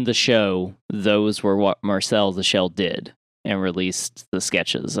 Like in the show, those were what Marcel the Shell did and released the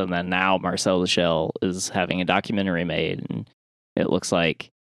sketches. And then now Marcel the Shell is having a documentary made, and it looks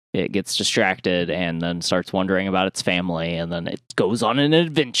like it gets distracted and then starts wondering about its family, and then it goes on an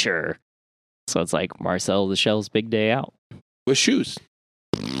adventure. So it's like Marcel the Shell's big day out. With shoes.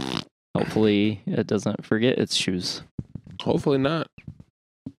 Hopefully it doesn't forget its shoes. Hopefully not.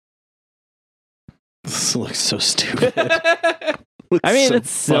 This looks so stupid. I mean,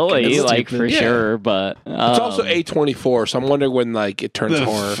 it's silly, like for Yeah. sure, but It's also A24, so I'm wondering when like it turns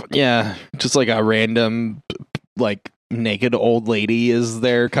horror. Yeah, just like a random like naked old lady is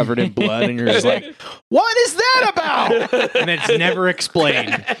there covered in blood, and you're just like, what is that about? And it's never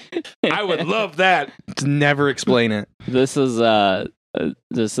explained. I would love that. It's never explain it. This is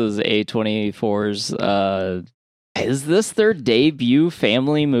A24's. Is this their debut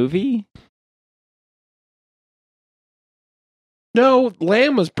family movie? No,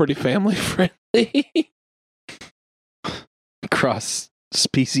 Lamb was pretty family friendly. Cross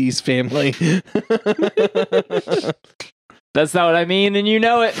species family. That's not what I mean, and you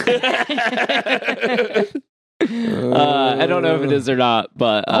know it. I don't know if it is or not,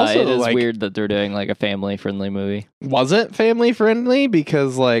 but Also, it is like- weird that they're doing like a family-friendly movie. Was it family friendly?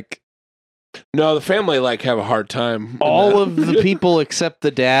 Because like No, the family like have a hard time. all of the people except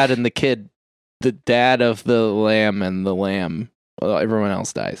the dad and the kid, the dad of the lamb and the lamb, well, everyone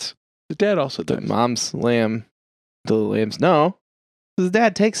else dies. the dad also The does. mom's lamb, the lamb's no. His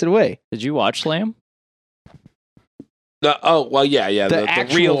dad takes it away. Did you watch Lamb? No, oh well, yeah. The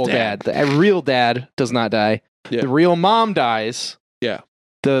actual real dad. The real dad does not die. Yeah. The real mom dies. Yeah.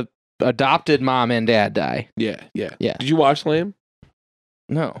 The adopted mom and dad die. Yeah. Yeah. Did you watch Lamb?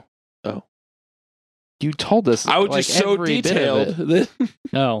 No. Oh. You told us. I was like, just so every bit of detailed. it. that-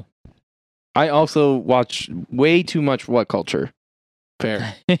 No. I also watch way too much What Culture.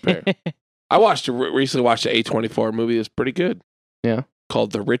 Fair. Fair. I recently watched an A24 movie. It was pretty good. Yeah.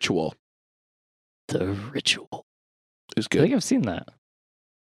 Called The Ritual. The Ritual. It was I good. think I've seen that.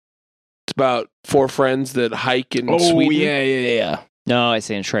 It's about 4 friends that hike in Sweden. yeah. No, I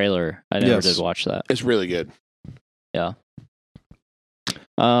seen a trailer. I never Yes. did watch that. It's really good.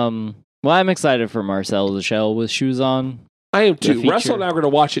 Well, I'm excited for Marcel the Shell with shoes on. I am The too. feature. Russell and I are going to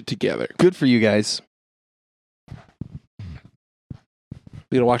watch it together. Good for you guys. You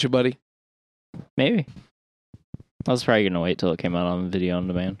going to watch it, buddy? Maybe. I was probably gonna wait till it came out on video on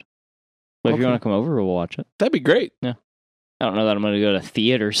demand. But if Okay. you want to come over, we'll watch it. That'd be great. I don't know that I'm gonna go to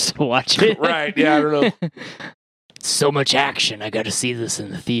theaters to watch it. Right, yeah, I don't know. So much action. I got to see this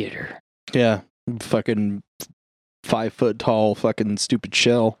in the theater. Yeah. Fucking 5 foot tall fucking stupid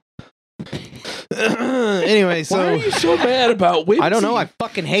shell. Anyway, so Why are you so mad about Whimsy? I don't know. I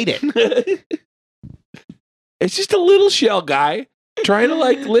fucking hate it. It's just a little shell guy trying to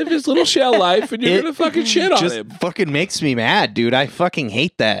like live his little shell life, and you're It gonna fucking shit on Just him. fucking makes me mad, dude. I fucking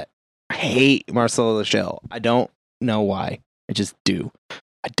hate that. I hate Marcelo the Shell. I don't know why. I just do.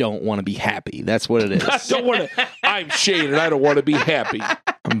 I don't want to be happy. That's what it I is. don't want to. I'm Shane, and I don't want to be happy.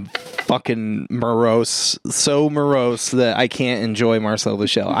 I'm fucking morose, so morose that I can't enjoy Marcel the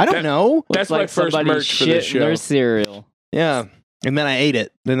Shell. I don't That- know. That's Looks my first somebody merch for this shit in their show. cereal. Yeah. And then I ate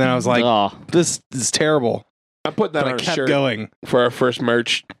it. And then I was like, oh. this is terrible. I'm putting that But I on a kept shirt going. for our first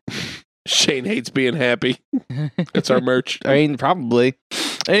merch. Shane hates being happy. It's our merch. I mean, probably.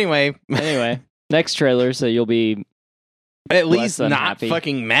 Anyway, Anyway, next trailer, so you'll be at Less least than not happy.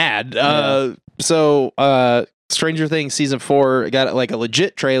 fucking mad. Yeah. So, Stranger Things season 4 got like a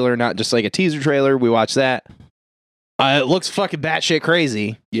legit trailer, not just like a teaser trailer. We watched that. It looks fucking batshit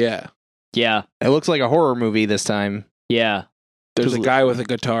crazy. Yeah. yeah. It looks like a horror movie this time. Yeah. There's a guy with a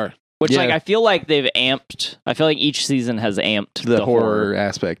guitar. Which Yeah. like I feel like they've amped. I feel like each season has amped The horror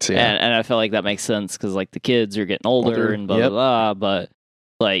aspects, yeah. and I feel like that makes sense because like the kids are getting older, Older, and blah yep. blah blah. But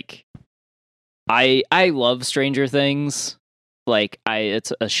like, I love Stranger Things. Like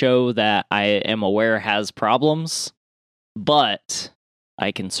it's a show that I am aware has problems, but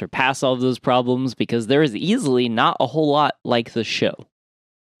I can surpass all of those problems because there is easily not a whole lot like the show.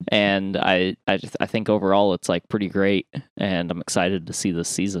 And I think overall it's like pretty great, and I'm excited to see this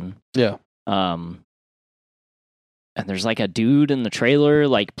season. Yeah. And there's like a dude in the trailer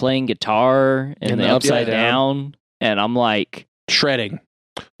like playing guitar in the Upside Down, and I'm like, Shredding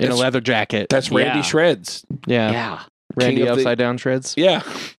in a That's- leather jacket. That's Randy Yeah. Shreds. Yeah. yeah, Randy King of the- Upside Down Shreds. Yeah.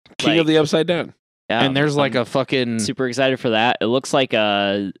 King of Like- the Upside Down. yeah. And there's like I'm a fucking. super excited for that. It looks like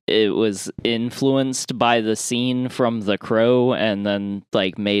it was influenced by the scene from The Crow and then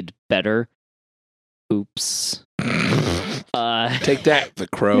like made better. Oops. Take that, The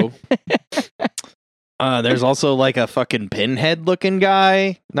Crow. There's also like a fucking pinhead looking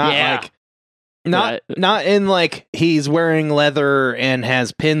guy. Not Yeah. like. Not in like he's wearing leather and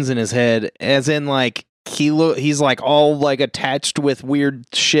has pins in his head, as in like he's like all like attached with weird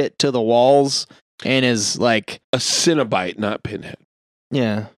shit to the walls and is like A Cinnabite, not Pinhead.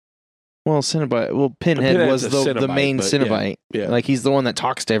 yeah. Well, Cenobite. Well, Pinhead Pinhead's was a the main Cenobite, but Cenobite. yeah. Like he's the one that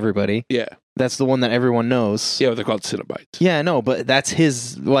talks to everybody. Yeah. That's the one that everyone knows. Yeah, but they're called Cenobites. Yeah, I know, but that's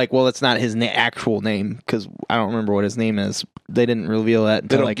his. Like, well, that's not his actual name because I don't remember what his name is. They didn't reveal that They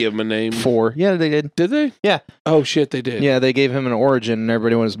until don't like give him a name. 4. Yeah, they did. Did they? Yeah. Oh, shit, they did. Yeah, they gave him an origin, and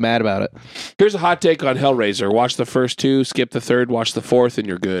everybody was mad about it. Here's a hot take on Hellraiser. Watch the first 2, skip the 3rd, watch the 4th, and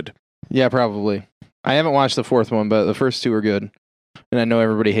you're good. Yeah, probably. I haven't watched the 4th one, but the first 2 are good, and I know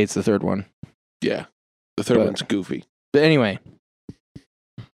everybody hates the 3rd one. Yeah. The 3rd But- one's goofy. But anyway.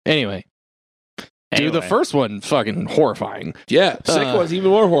 Dude, the first one fucking horrifying. Yeah. Second one's even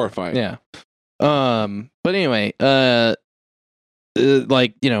more horrifying. Yeah. But anyway,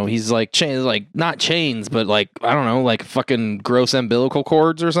 like, you know, he's like chains, like not chains, but like I don't know, like fucking gross umbilical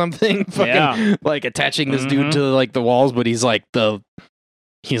cords or something. Fucking Yeah. like attaching this dude to like the walls, but he's like the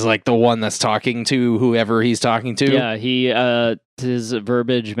one that's talking to whoever he's talking to. Yeah, he his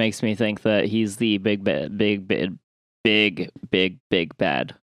verbiage makes me think that he's the big bad.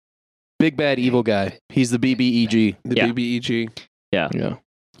 Big bad evil guy. He's the BBEG. The Yeah. BBEG. Yeah.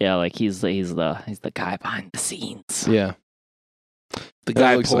 Yeah, like he's the guy behind the scenes. Yeah. The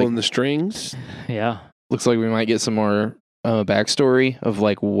guy looks pulling like- the strings. Yeah. Looks like we might get some more backstory of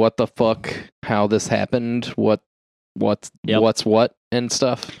like what the fuck, how this happened, what's Yep. what and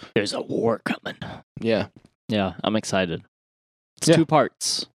stuff. There's a war coming. Yeah. Yeah, I'm excited. It's Yeah. 2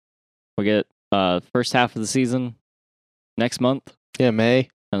 parts. We get first half of the season next month, Yeah, May,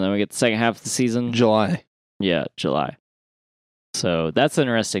 and then we get the second half of the season. July. Yeah, July. So that's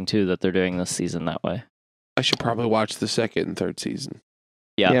interesting too that they're doing this season that way. I should probably watch the 2nd and 3rd season.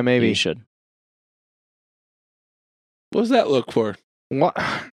 Yeah, Yeah, maybe. you should What does that look for? What?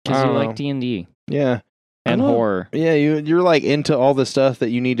 because I you don't like know. D&D Yeah. and I know. horror. Yeah, you're like into all the stuff that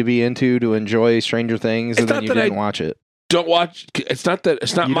you need to be into to enjoy Stranger Things, and It's then not you that didn't watch it. Don't watch. It's not that.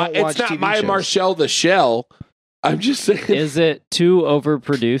 It's not You my. don't watch It's not TV my shows. Marcel the Shell. I'm just saying. Is it too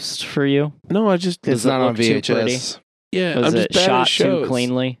overproduced for you? no, I just. It's Does it not on look too VHS. Yeah, Was I'm just it bad shot at shows. too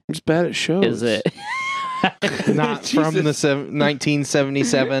cleanly? I'm just bad at shows. Is it? Not from the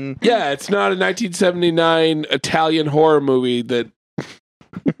 1977. Yeah, it's not a 1979 Italian horror movie that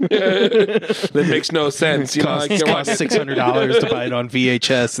that makes no sense. You know, I can't watch Costs it. $600 to buy it on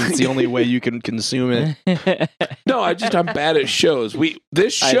VHS. And it's the only way you can consume it. No, I'm bad at shows.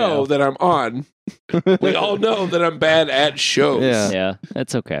 This I show know. that I'm on, we all know that I'm bad at shows. Yeah. Yeah,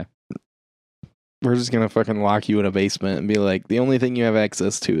 it's okay. We're just gonna fucking lock you in a basement and be like, the only thing you have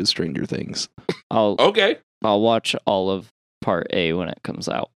access to is Stranger Things. I'll Okay. watch all of Part A when it comes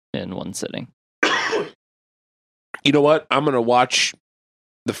out in one sitting. You know what? I'm gonna watch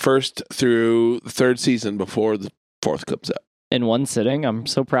the 1st through the 3rd season before the 4th comes out. In one sitting, I'm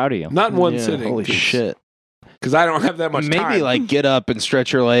so proud of you. Not in one Yeah, sitting. Holy shit. Because I don't have that much Maybe time. like get up and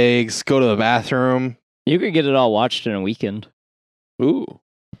stretch your legs, go to the bathroom. You could get it all watched in a weekend. Ooh.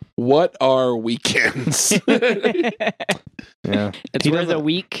 What are weekends? Yeah. It's He where the doesn't-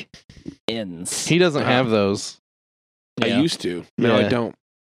 week ends. He doesn't have those. I Yeah, used to. No, I Yeah. don't.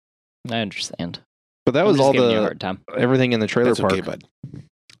 I understand. But that I'm was just all giving you a the hard time. everything in the trailer That's park. okay, bud.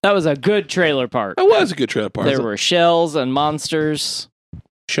 That was a good trailer park. That was a good trailer park. There were shells and monsters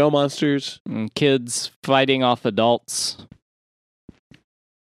show monsters. and kids fighting off adults.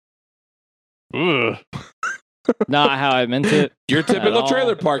 Not how I meant it. Your typical all.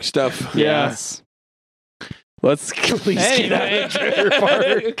 trailer park stuff. Yes. Let's please get out Anyway. of the trailer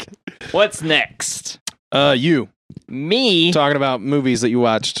park. What's next? You Me. talking about movies that you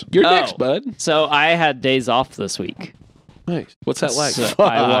watched. You're Oh. next, bud. So I had days off this week. Nice. What's that like? So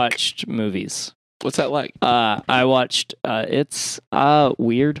Fuck. I watched movies. What's that like? I watched. It's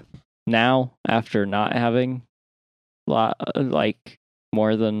weird now after not having like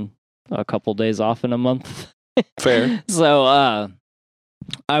more than a couple days off in a month. Fair. So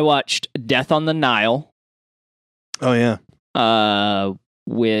I watched Death on the Nile, Oh yeah.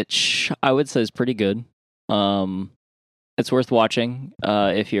 which I would say is pretty good. It's worth watching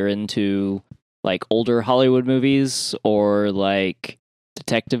if you're into like older Hollywood movies or like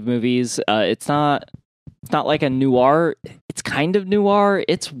detective movies. It's not like a noir. It's kind of noir.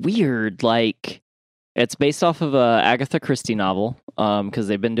 It's weird. Like it's based off of a Agatha Christie novel. Because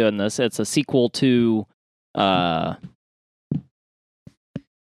they've been doing this. It's a sequel to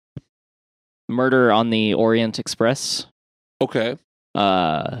Murder on the Orient Express. Okay.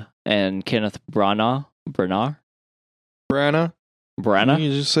 And Kenneth Branagh. Branagh. Branagh.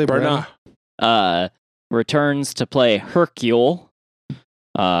 You just say Branagh. Returns to play Hercule,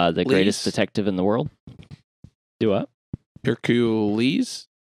 the Please. greatest detective in the world. Do what? Hercules.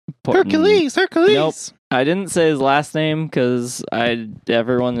 Hercules. Nope. I didn't say his last name because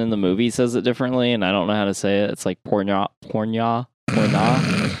everyone in the movie says it differently, and I don't know how to say it. It's like Porne. I'm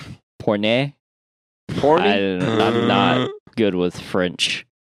not good with French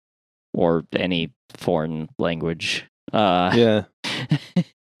or any foreign language. Yeah.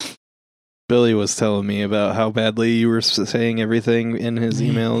 Billy was telling me about how badly you were saying everything in his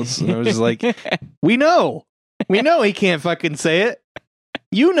emails. And I was just like, we know he can't fucking say it.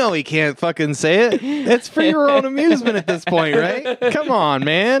 You know he can't fucking say it. It's for your own amusement at this point, right? Come on,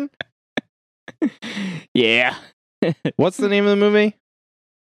 man. Yeah. What's the name of the movie?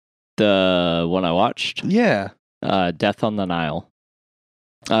 The one I watched? Yeah. Death on the Nile.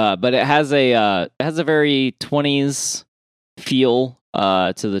 But it has a very 20s feel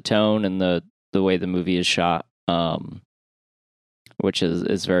to the tone and the way the movie is shot, which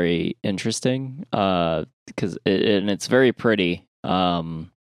is very interesting because it's very pretty. It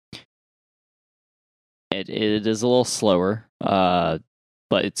is a little slower, but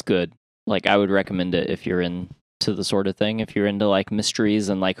it's good. Like, I would recommend it if you're into the sort of thing. If you're into like mysteries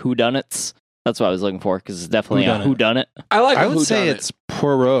and like whodunits, that's what I was looking for because it's definitely a whodunit. I would say it's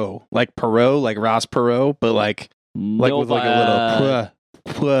Poirot, like Ross Perot, but like with like a little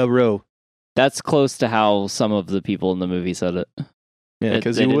Poirot. That's close to how some of the people in the movie said it. Yeah,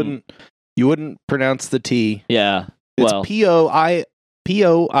 because you wouldn't pronounce the T. Yeah, it's Poirot.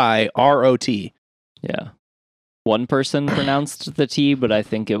 Yeah, one person pronounced the T, but I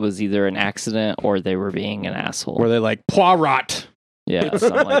think it was either an accident or they were being an asshole. Or they like Poirot. Yeah,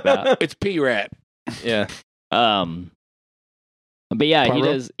 something like that. It's P-Rat. Yeah. But yeah,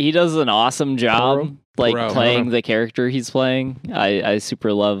 Poirot? he does an awesome job, Poirot. playing the character he's playing. I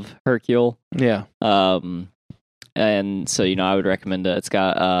super love Hercule. Yeah. And so I would recommend it. It's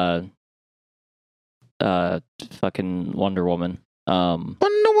got fucking Wonder Woman. Wonder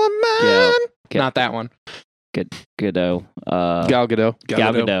Woman. Yeah. Not that one. Gadot. Gal Gadot.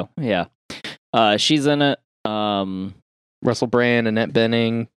 Gal Gadot. Yeah. She's in it. Russell Brand, Annette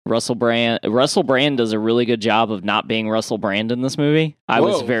Bening. Russell Brand does a really good job of not being Russell Brand in this movie. I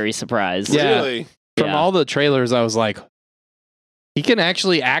was very surprised. Yeah. Really? From Yeah. all the trailers, I was like, he can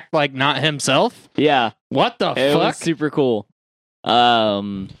actually act like not himself? Yeah. What the It fuck? was super cool.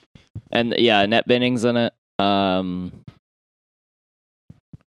 And yeah, Annette Bening's in it.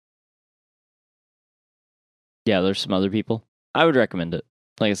 Yeah, there's some other people. I would recommend it.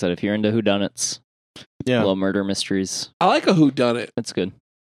 Like I said, if you're into whodunits, little murder mysteries, I like a whodunit. it's good.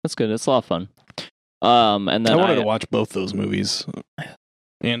 It's good. It's a lot of fun. And then I wanted to watch both those movies.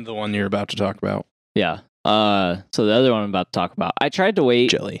 And the one you're about to talk about. Yeah. So the other one I'm about to talk about, I tried to wait.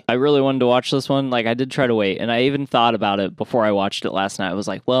 Jelly. I really wanted to watch this one. Like, I did try to wait, and I even thought about it before I watched it last night. I was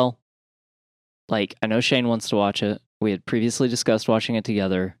like, well, like, I know Shane wants to watch it. We had previously discussed watching it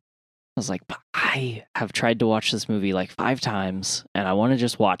together. I was like, but I have tried to watch this movie like 5 times, and I want to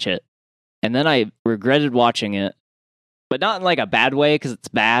just watch it. And then I regretted watching it, but not in like a bad way because it's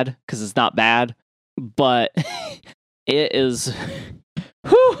bad, because it's not bad, but it is.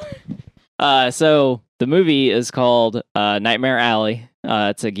 Whew. So the movie is called Nightmare Alley.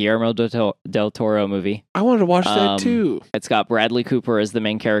 It's a Guillermo del Toro movie. I wanted to watch that too. It's got Bradley Cooper as the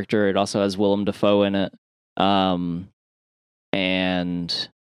main character. It also has Willem Dafoe in it. Kate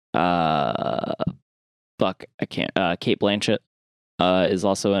Blanchett is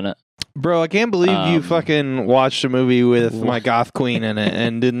also in it. Bro, I can't believe you fucking watched a movie with my goth queen in it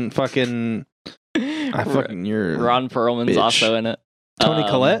and didn't fucking... you're Ron Perlman's bitch. also in it. Tony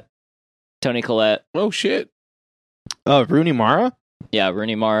Collette? Tony Collette. Oh shit! Rooney Mara? Yeah,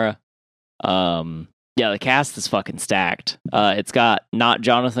 Rooney Mara. Yeah, the cast is fucking stacked. It's got not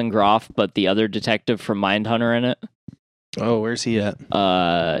Jonathan Groff, but the other detective from Mindhunter in it. Oh, where's he at?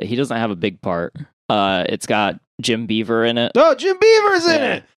 He doesn't have a big part. It's got Jim Beaver in it. Oh, Jim Beaver's in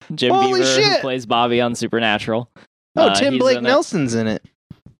it! Jim Holy Beaver, shit! who plays Bobby on Supernatural. Oh, Tim he's Blake in it. Nelson's in it.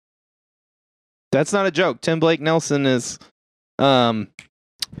 That's not a joke. Tim Blake Nelson is...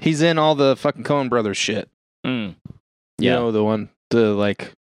 he's in all the fucking Coen Brothers shit. Mm. You Yeah. know, the one, the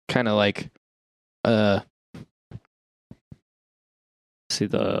like, kind of like, See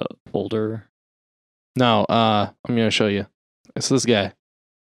the older... no, I'm going to show you. It's this guy.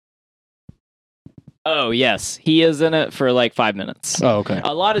 Oh, yes. He is in it for like 5 minutes. Oh, okay.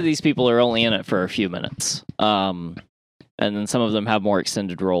 A lot of these people are only in it for a few minutes. And then some of them have more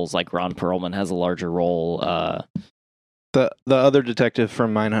extended roles, like Ron Perlman has a larger role. The other detective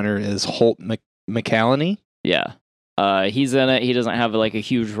from Mindhunter is Holt McCallany. Yeah. He's in it. He doesn't have like a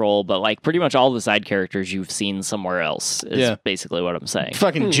huge role, but like pretty much all the side characters you've seen somewhere else is basically what I'm saying.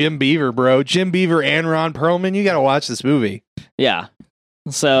 Fucking Jim Beaver, bro. Jim Beaver and Ron Perlman. You got to watch this movie. Yeah.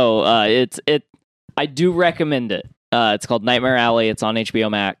 So I do recommend it. It's called Nightmare Alley. It's on HBO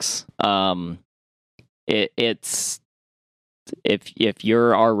Max. It's if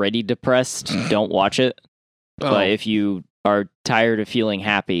you're already depressed, don't watch it. But if you are tired of feeling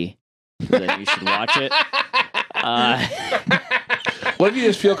happy, then you should watch it. What if you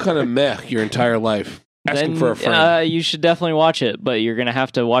just feel kind of meh your entire life? Asking then, for a friend. You should definitely watch it, but you're gonna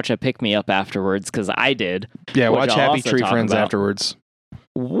have to watch a pick me up afterwards because I did. Yeah, which watch I'll Happy also Tree talk Friends about. afterwards.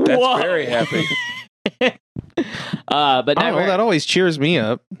 That's Whoa. very happy. But I don't know, Nightmare, that always cheers me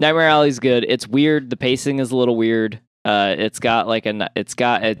up. Nightmare Alley's good. It's weird. The pacing is a little weird. It's got like a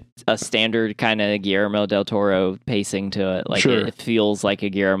standard kind of Guillermo del Toro pacing to it. Like Sure. it feels like a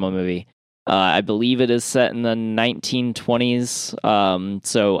Guillermo movie. I believe it is set in the 1920s.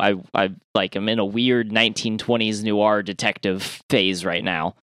 So I like I'm in a weird 1920s noir detective phase right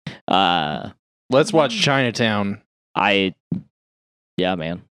now. Let's watch Chinatown. Yeah,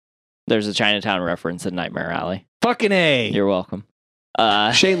 man. There's a Chinatown reference in Nightmare Alley. Fucking A. You're welcome.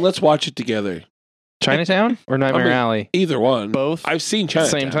 Shane, let's watch it together. Chinatown or Nightmare I mean, Alley? Either one. Both? I've seen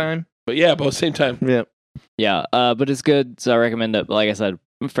Chinatown. Same time? But yeah, both same time. Yep. Yeah, but it's good, so I recommend it. But like I said,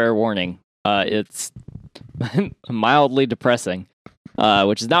 fair warning. It's mildly depressing,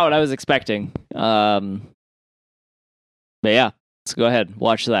 which is not what I was expecting. But yeah, let's go ahead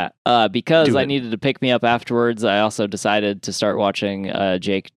watch that. Because Do I it. needed to pick me up afterwards, I also decided to start watching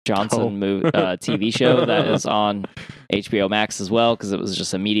Jake Johnson TV show that is on HBO Max as well because it was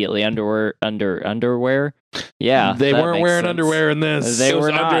just immediately underwear. Yeah, They that weren't makes wearing sense. underwear in this. They It was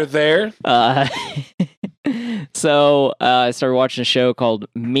were not. under there. So I started watching a show called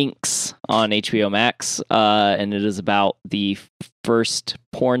Minx on HBO Max, and it is about the first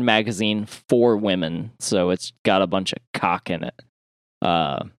porn magazine for women. So it's got a bunch of cock in it,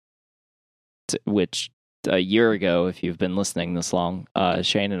 which a year ago, if you've been listening this long,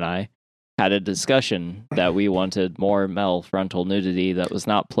 Shane and I had a discussion that we wanted more male frontal nudity that was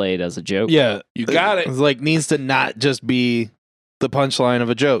not played as a joke. Yeah. You got it. It's like needs to not just be the punchline of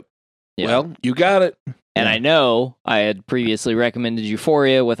a joke. Yeah. Well, you got it. And I know I had previously recommended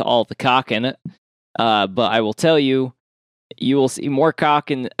Euphoria with all the cock in it, but I will tell you, you will see more cock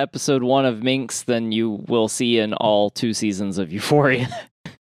in episode 1 of Minx than you will see in all 2 seasons of Euphoria.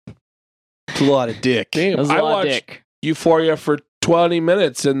 It's a lot of dick. Damn, That was a I lot of watched dick. Euphoria for 20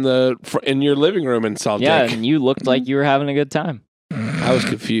 minutes in your living room in Salt Yeah, Lake. and you looked like you were having a good time. I was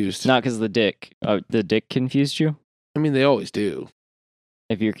confused. Not because the dick. The dick confused you? I mean, they always do.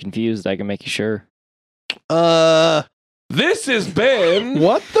 If you're confused, I can make you sure. This has been.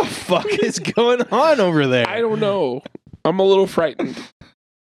 What the fuck is going on over there? I don't know. I'm a little frightened.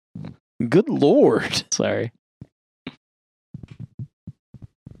 Good lord. Sorry.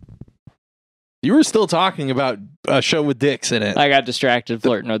 You were still talking about a show with dicks in it. I got distracted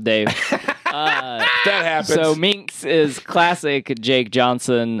flirting with Dave. That happens. So Minx is classic Jake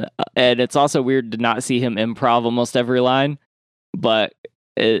Johnson, and it's also weird to not see him improv almost every line, but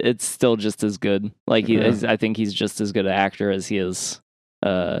it's still just as good. Like he is, I think he's just as good an actor as he is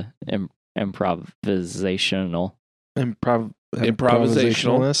improvisational.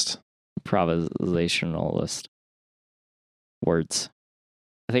 Improvisationalist. Improvisationalist. Words.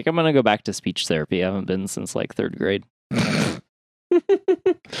 I think I'm gonna go back to speech therapy. I haven't been since like 3rd grade. I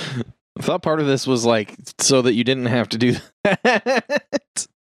thought part of this was like so that you didn't have to do that.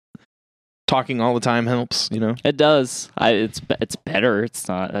 Talking all the time helps, you know. It does. It's better. It's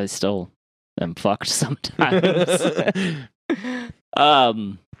not. I still am fucked sometimes.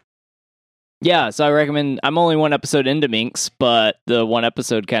 Yeah. So I recommend. I'm only 1 episode into Minx, but the 1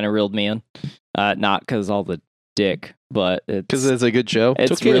 episode kind of reeled me in. Not because all the dick, but Because it's a good show.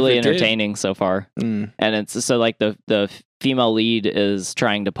 it's okay if really it did. entertaining so far. Mm. And it's so like the female lead is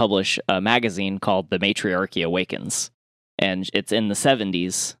trying to publish a magazine called The Matriarchy Awakens, and it's in the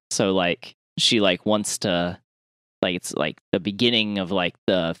 70s. So like she like wants to like it's like the beginning of like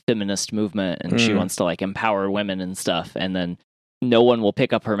the feminist movement, and she Mm. wants to like empower women and stuff. And then no one will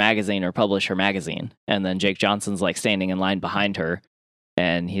pick up her magazine or publish her magazine. And then Jake Johnson's like standing in line behind her,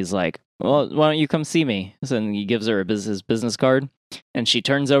 and he's like, "Well, why don't you come see me?" So then he gives her his business card. And she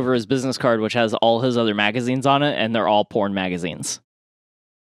turns over his business card, which has all his other magazines on it, and they're all porn magazines.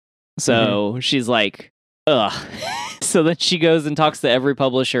 So she's like, ugh. So then she goes and talks to every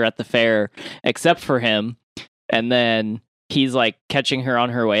publisher at the fair except for him. And then he's like catching her on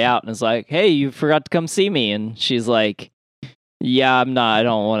her way out and is like, "Hey, you forgot to come see me." And she's like, "Yeah, I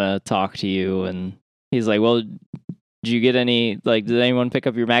don't want to talk to you." And he's like, "Well, did you get any, like, did anyone pick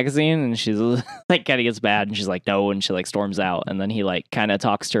up your magazine?" And she's like, kind of gets bad. And she's like, "No." And she like storms out. And then he like kind of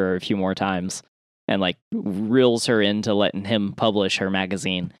talks to her a few more times. and like reels her into letting him publish her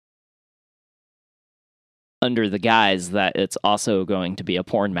magazine under the guise that it's also going to be a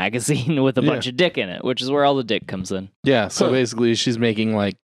porn magazine with a bunch of dick in it, which is where all the dick comes in. Yeah, so basically she's making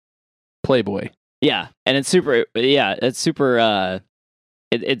like Playboy. Yeah, and it's super. Yeah, it's super.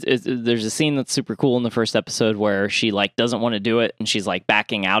 There's a scene that's super cool in the first episode where she like doesn't want to do it and she's like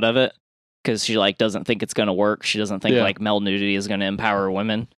backing out of it because she like doesn't think it's going to work. She doesn't think like male nudity is going to empower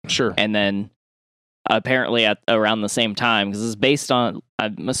women. Sure. And then apparently at around the same time, because it's based on,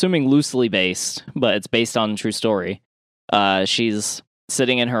 I'm assuming loosely based, but it's based on a true story. She's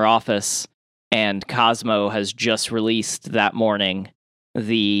sitting in her office and Cosmo has just released that morning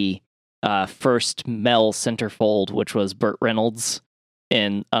the first male centerfold, which was Burt Reynolds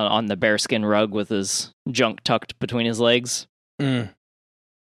in on the bearskin rug with his junk tucked between his legs. Mm.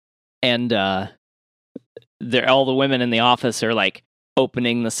 And all the women in the office are like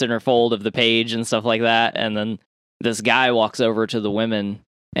opening the centerfold of the page and stuff like that. And then this guy walks over to the women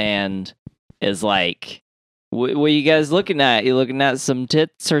and is like, what are you guys looking at? You looking at some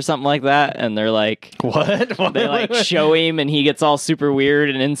tits or something like that? And they're like, what? They like show him and he gets all super weird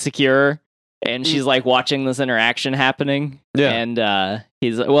and insecure. And she's like watching this interaction happening. Yeah. And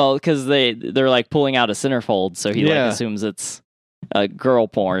he's well, because they're like pulling out a centerfold. So he like assumes it's a girl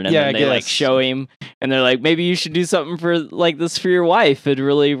porn. And then they like show him and they're like, maybe you should do something for like this for your wife. It'd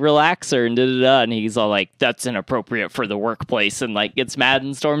really relax her and da-da-da. And he's all like, that's inappropriate for the workplace. And like gets mad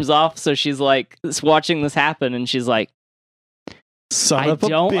and storms off. So she's like watching this happen and she's like, I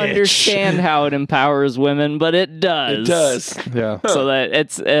don't understand how it empowers women, but it does. It does. Yeah. So that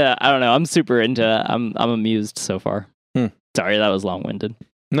it's, I don't know. I'm super into. I'm amused so far. Sorry, that was long winded.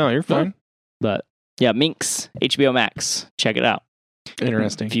 No, you're fine. But yeah, Minx, HBO Max. Check it out.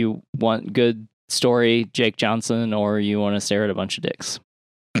 Interesting. If you want good story, Jake Johnson, or you want to stare at a bunch of dicks.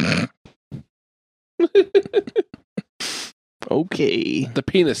 Okay. The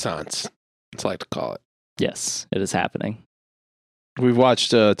penisance, as I like to call it. Yes, it is happening. We've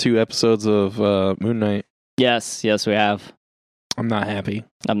watched 2 episodes of Moon Knight. Yes, we have. I'm not happy.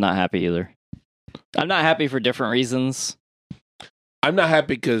 I'm not happy either. I'm not happy for different reasons. I'm not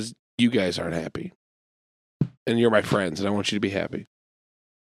happy because you guys aren't happy. And you're my friends, and I want you to be happy.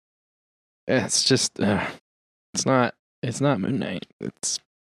 It's just, it's not Moon Knight. It's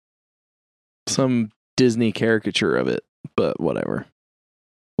some Disney caricature of it, but whatever.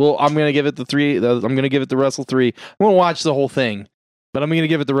 Well, I'm going to give it the 3. I'm going to give it the Russell 3. I'm going to watch the whole thing, but I'm going to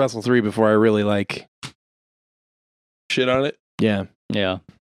give it the Russell 3 before I really like shit on it. Yeah. Yeah.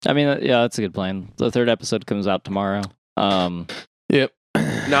 I mean, yeah, that's a good plan. The 3rd episode comes out tomorrow. Yep.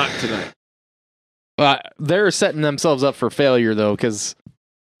 Not tonight. They're setting themselves up for failure, though, because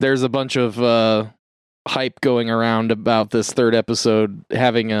there's a bunch of hype going around about this 3rd episode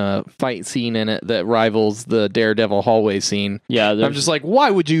having a fight scene in it that rivals the Daredevil hallway scene. Yeah, I'm just like, why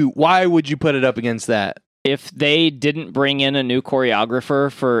would you put it up against that? If they didn't bring in a new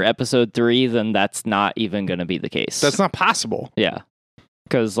choreographer for episode 3, then that's not even going to be the case. That's not possible. Yeah.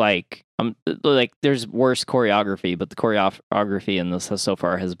 Because, like, there's worse choreography, but the choreography in this so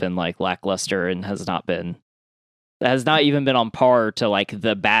far has been, like, lackluster and has not even been on par to, like,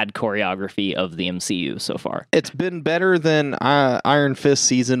 the bad choreography of the MCU so far. It's been better than Iron Fist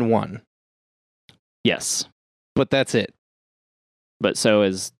Season 1. Yes. But that's it. But so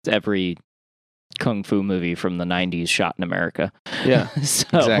is every kung fu movie from the 90s shot in America. Yeah, so,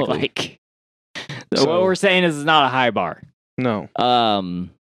 exactly. like, what we're saying is it's not a high bar. No.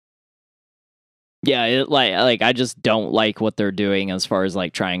 Yeah, I just don't like what they're doing as far as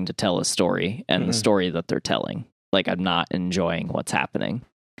like trying to tell a story and the story that they're telling. Like, I'm not enjoying what's happening.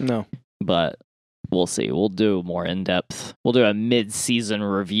 No. But we'll see. We'll do more in depth. We'll do a mid-season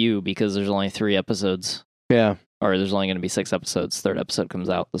review because there's only 3 episodes. Yeah. Or there's only going to be 6 episodes. 3rd episode comes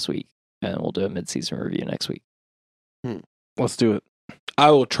out this week, and we'll do a mid-season review next week. Let's do it. I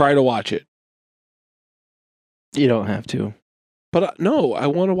will try to watch it. You don't have to. But no, I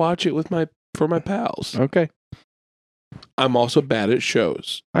want to watch it for my pals. Okay. I'm also bad at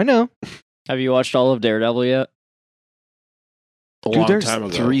shows. I know. Have you watched all of Daredevil yet? Long there's time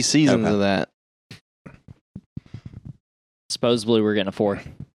ago. 3 seasons of that. Supposedly we're getting a 4th.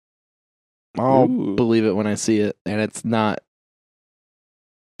 I'll Ooh. believe it when I see it, and it's not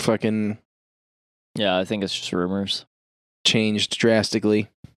fucking Yeah, I think it's just rumors. changed drastically.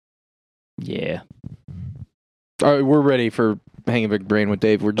 Yeah. All right, we're ready for Hang a Big Brain with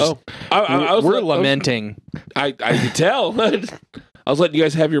Dave. We're just we're lamenting. I could tell. I was letting you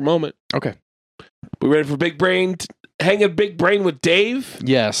guys have your moment. Okay. We ready for Big Brain? Hang a Big Brain with Dave?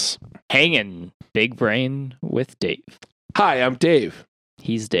 Yes. Hanging Big Brain with Dave. Hi, I'm Dave.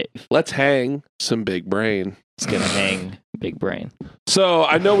 He's Dave. Let's hang some big brain. It's gonna hang big brain. So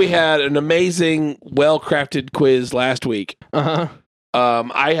I know we had an amazing, well-crafted quiz last week. Uh-huh.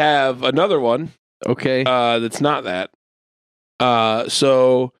 I have another one Okay. that's not that.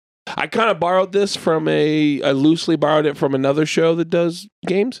 So I kind of borrowed this from I loosely borrowed it from another show that does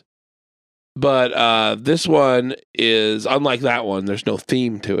games. But this one is unlike that one. There's no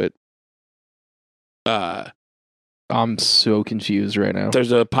theme to it. I'm so confused right now.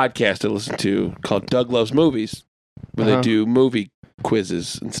 There's a podcast I listen to called Doug Loves Movies, where they do movie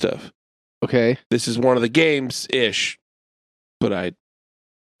quizzes and stuff. Okay. This is one of the games-ish, but I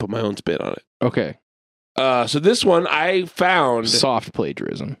put my own spin on it. Okay. So this one I found... Soft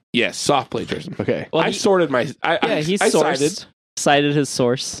plagiarism. Yes, soft plagiarism. Okay. Well, I sorted my... he I cited his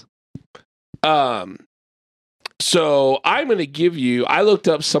source. So I'm going to give you... I looked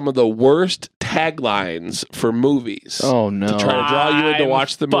up some of the worst taglines for movies. Oh, no. To try to draw you in to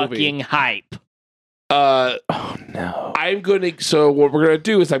watch the movie. Fucking hype. Oh, no. I'm going to... So what we're going to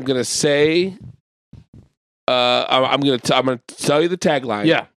do is I'm going to say... I'm going to tell you the tagline.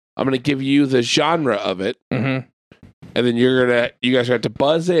 Yeah. I'm going to give you the genre of it. Mm-hmm. And then you guys are going to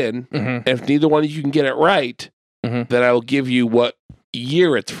buzz in. Mm-hmm. And if neither one of you can get it right, Mhm. then I will give you what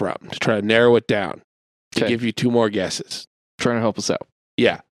year it's from to try to narrow it down. To Okay. give you 2 more guesses. Trying to help us out.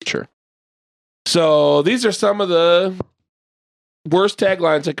 Yeah. Sure. So these are some of the worst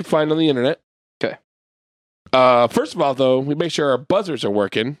taglines I could find on the internet. Okay. First of all, though, we make sure our buzzers are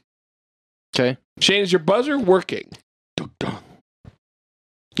working. Okay. Shane, is your buzzer working?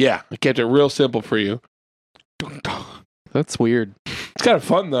 Yeah, I kept it real simple for you. That's weird. It's kind of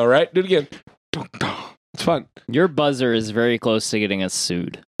fun, though, right? Do it again. It's fun. Your buzzer is very close to getting us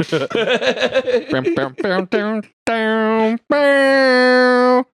sued.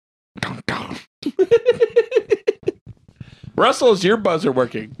 Russell, is your buzzer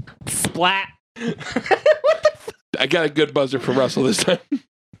working? Splat. I got a good buzzer for Russell this time.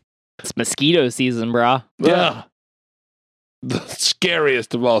 It's mosquito season, brah. Yeah. The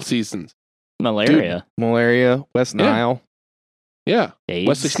scariest of all seasons. Malaria. Malaria, West Yeah. Nile. Yeah. AIDS.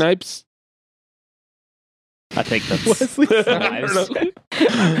 Wesley Snipes. I think that's Wesley I don't know.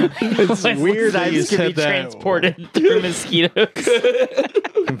 It's weird that you Snipes can said be that. transported through mosquitoes.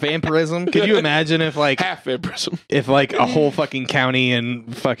 Vampirism. Could you imagine if Half vampirism. a whole fucking county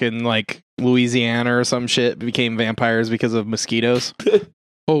in fucking like Louisiana or some shit became vampires because of mosquitoes?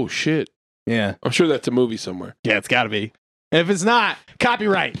 Oh, shit. Yeah. I'm sure that's a movie somewhere. Yeah, it's got to be. And if it's not,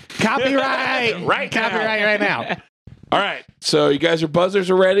 copyright. Copyright. Right now. Copyright right now. All right. So you guys, your buzzers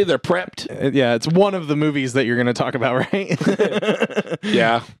are ready. They're prepped. Yeah, it's one of the movies that you're going to talk about, right?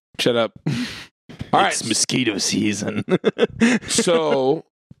 Yeah. Shut up. All right. It's mosquito season. So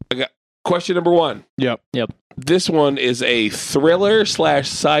I got question number 1. Yep. This one is a thriller /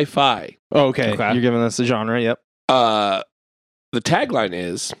 sci-fi. Oh, okay. Okay. You're giving us the genre. Yep. The tagline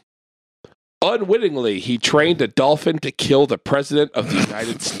is, unwittingly, he trained a dolphin to kill the president of the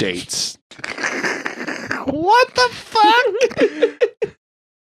United States. What the fuck?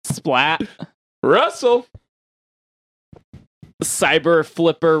 Splat. Russell. Cyber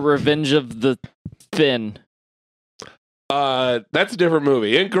Flipper Revenge of the Fin. That's a different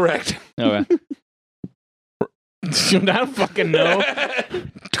movie. Incorrect. Okay. I don't fucking know.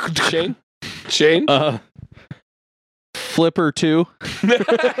 Shane? Flipper 2. Look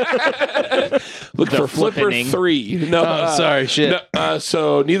The for Flipper flippening. 3. No, Sorry, shit. no,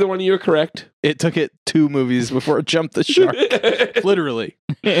 so neither one of you are correct. It took it 2 movies before it jumped the shark. Literally.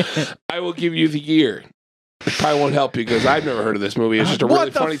 I will give you the year. It probably won't help you because I've never heard of this movie. It's just a really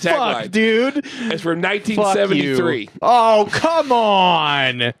What the funny fuck, tagline. dude? It's from Fuck 1973. you. Oh, come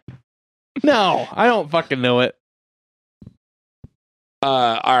on. No, I don't fucking know it.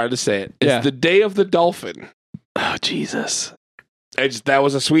 All right, let's say it. It's Yeah. The Day of the Dolphin. Oh, Jesus. That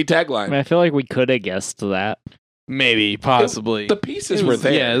was a sweet tagline. I mean, I feel like we could have guessed that. Maybe, possibly. The pieces It were was-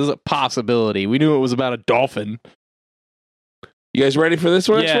 there. Yeah, it was a possibility. We knew it was about a dolphin. You guys ready for this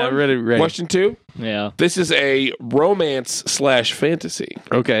one? Yeah, ready. Question 2. Yeah. This is a romance / fantasy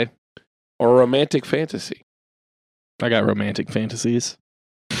Okay. or romantic fantasy. I got romantic fantasies.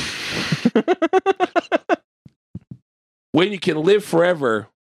 When you can live forever,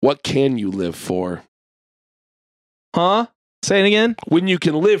 what can you live for? Huh? Say it again? When you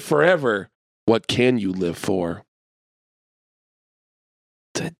can live forever, what can you live for?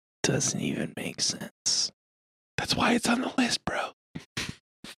 That doesn't even make sense. That's why it's on the list, bro.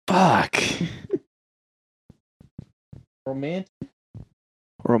 Fuck.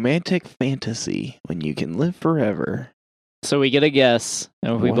 Romantic fantasy when you can live forever. So we get a guess,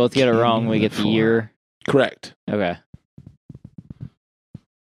 and if we What both get it can wrong, you we get live the for? year. Correct. Okay.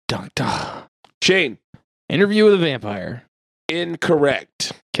 Dun, dun. Shane, Interview with a Vampire.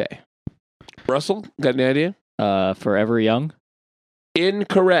 incorrect. Okay. Russell, got any idea? Forever Young.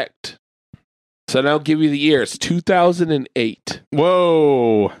 Incorrect. So now I'll give you the year. It's 2008.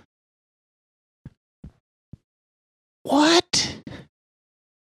 Whoa. What?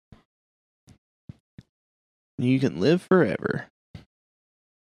 You can live forever.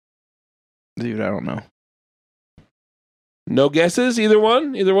 Dude, I don't know. No guesses? Either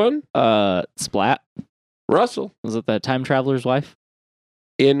one? Either one? Splat. Russell, Was it the time traveler's wife?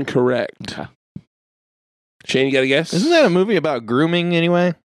 incorrect. Okay. Shane, you got a guess? Isn't that a movie about grooming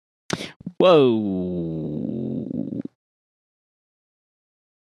anyway? Whoa.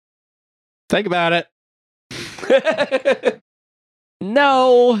 Think about it.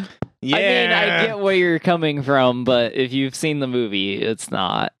 No. Yeah. I mean, I get where you're coming from, but if you've seen the movie, it's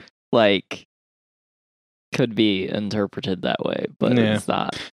not like could be interpreted that way, but Yeah. it's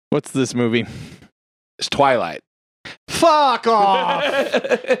not. What's this movie? It's Twilight. Fuck off.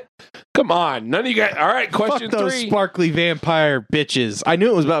 Come on. None of you guys. All right, question Fuck those 3. sparkly vampire bitches. I knew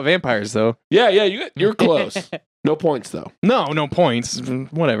it was about vampires, though. Yeah, you're close. No points, though. No points.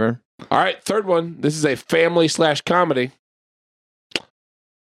 Whatever. All right, third one. This is a family/comedy.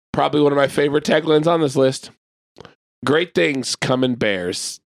 Probably one of my favorite taglines on this list. Great things come in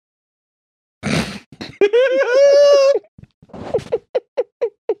bears.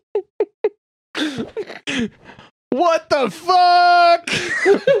 What the fuck?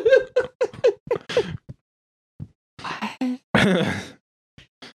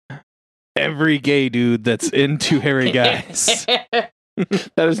 Every gay dude that's into hairy guys.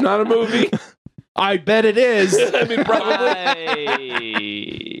 That is not a movie. I bet it is. I mean, probably.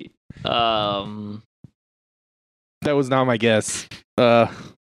 That was not my guess. No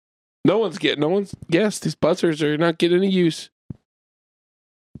one's guessed. These buzzers are not getting any use.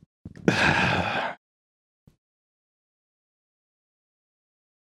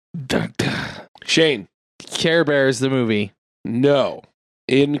 Shane, Care Bears the movie. no.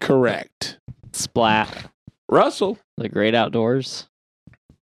 Incorrect. Splat. Russell, The Great Outdoors.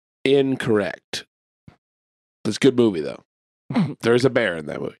 incorrect. It's a good movie, though. There's a bear in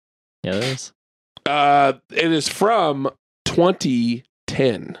that movie. Yeah, there is. It is from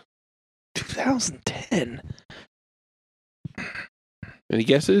 2010. 2010. Any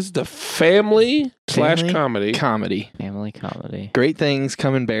guesses? The family/comedy. Comedy. Family comedy. Great things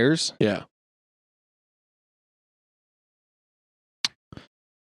come in bears. Yeah.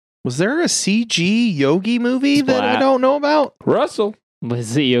 Was there a CG Yogi movie that I Splat. don't know about? Russell,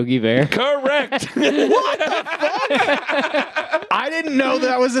 Was it Yogi Bear? correct. What the fuck? I didn't know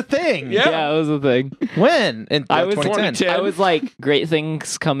that was a thing. Yeah. Yeah, it was a thing. When? In I was 2010. I was like, great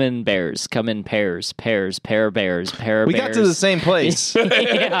things come in bears, come in pairs, pair bears, pair We bears. got to the same place.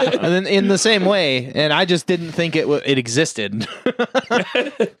 Yeah. And then in the same way, and I just didn't think it existed.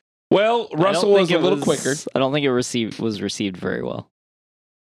 Well, Russell was a little quicker. I don't think it was received very well.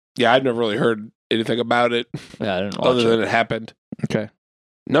 Yeah, I've never really heard anything about it Yeah, I didn't watch other it. than it happened. Okay.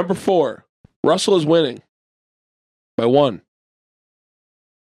 Number 4. Russell is winning by 1.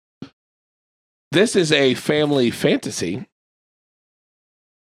 This is a family fantasy.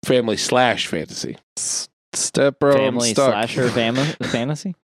 Family/fantasy. Step bro, I'm Family stuck. slasher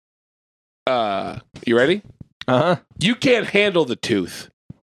fantasy. You ready? Uh-huh. You can't handle the tooth.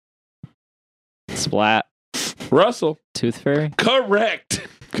 Splat. Russell, Tooth Fairy. correct.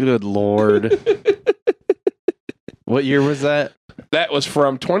 Good lord. What year was that? That was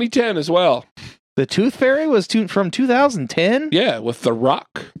from 2010 as well. The Tooth Fairy was from 2010? Yeah, with The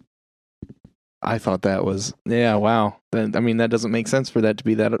Rock. I thought that was... Yeah, wow. That doesn't make sense for that to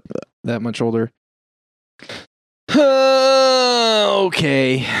be that much older.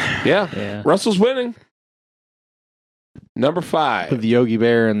 Okay. Yeah, Yeah. Russell's winning. Number 5. With the Yogi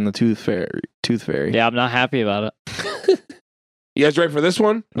Bear and the Tooth Fairy. Yeah, I'm not happy about it. You guys ready for this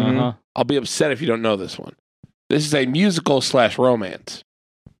one? Mhm. Uh-huh. I'll be upset if you don't know this one. This is a musical/romance.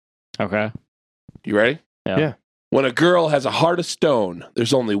 Okay. You ready? Yeah. Yeah. When a girl has a heart of stone,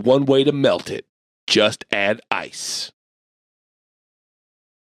 there's only one way to melt it. Just add ice.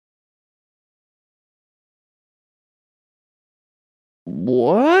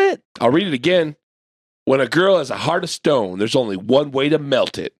 What? I'll read it again. When a girl has a heart of stone, there's only one way to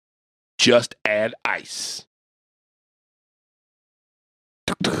melt it. Just add ice.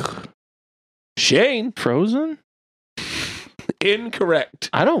 Shane, Frozen? incorrect.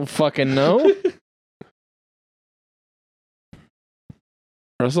 I don't fucking know.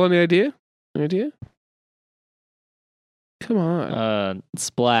 Russell, any idea? Any idea? Come on.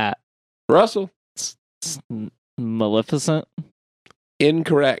 Splat. Russell, S- Maleficent.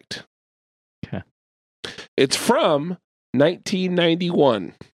 Incorrect. Okay. It's from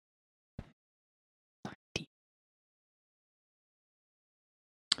 1991.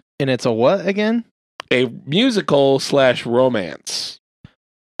 And it's a what again? A musical / romance.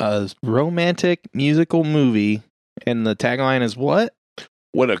 A romantic musical movie. And the tagline is what?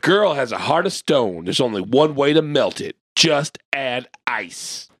 When a girl has a heart of stone, there's only one way to melt it. Just add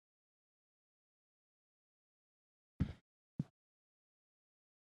ice.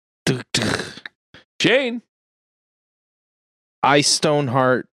 Shane. Ice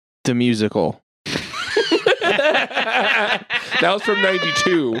Stoneheart the musical. That was from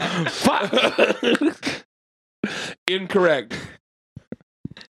 92. Fuck. Incorrect.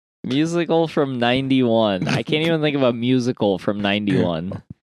 Musical from 91. I can't even think of a musical from 91.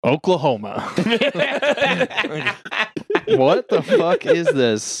 Oklahoma. What the fuck is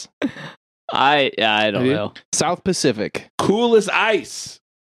this? I don't know. South Pacific. Cool as Ice.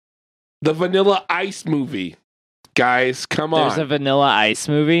 The Vanilla Ice movie. Guys, come on. There's a Vanilla Ice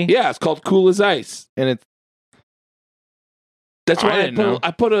movie? Yeah, it's called Cool as Ice. And it's That's why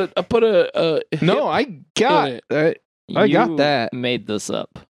I put a no, I got in it. I got You that. made this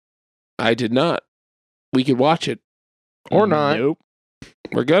up. I did not. We could watch it. Or not. Nope.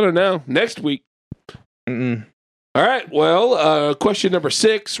 We're gonna now. Next week. Mm-mm. All right. Well, question number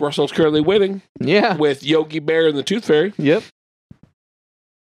 6. Russell's currently winning Yeah. with Yogi Bear and the Tooth Fairy. Yep.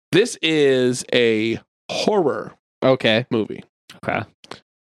 This is a horror Okay. movie. Okay.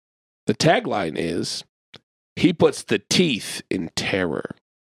 The tagline is, "He puts the teeth in terror."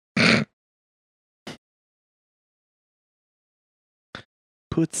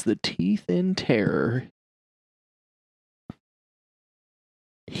 Puts the teeth in terror.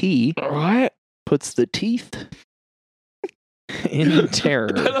 He What? puts the teeth in I terror.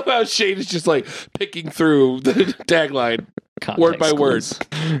 love how Shane is just like picking through the tagline. Word by word. clues.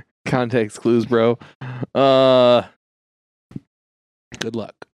 Context clues, bro. Good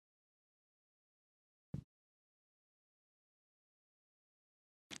luck.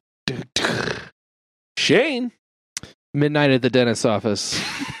 Shane. Midnight at the dentist's office.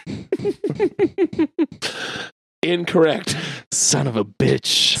 Incorrect. Son of a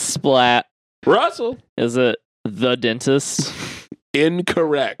bitch. Splat. Russell. Is it The Dentist?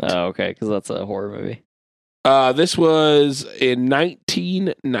 Incorrect. Oh, okay, because that's a horror movie. This was in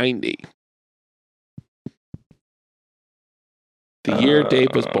 1990. The year Dave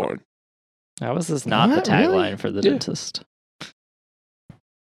was born. How is this not What? the tagline Really? for The Yeah. Dentist?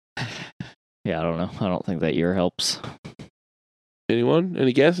 Yeah, I don't know. I don't think that year helps. Anyone?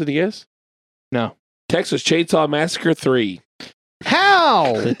 Any guess? Any guess? No. Texas Chainsaw Massacre 3.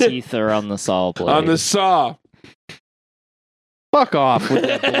 How? The teeth are on the saw blade. On the saw. Fuck off with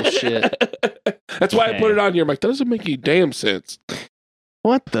that bullshit. That's why I put Okay. it on here. I'm like, that doesn't make any damn sense.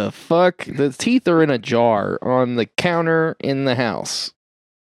 What the fuck? The teeth are in a jar on the counter in the house.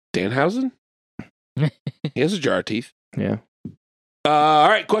 Danhausen? He has a jar of teeth. Yeah. All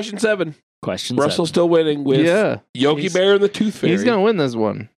right, question 7. Question Russell's 7. still winning with Yeah. Yogi He's- Bear and the Tooth Fairy. He's gonna win this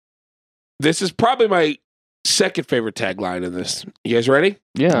one. This is probably my second favorite tagline in this. You guys ready?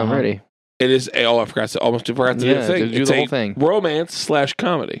 Yeah, I'm Uh-huh. ready. It is almost forgot to do the Yeah, thing. do It's the a whole thing. romance /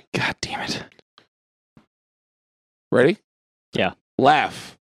 comedy. God damn it. Ready? Yeah.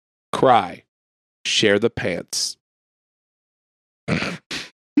 Laugh, cry, share the pants.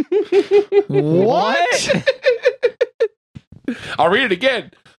 What? I'll read it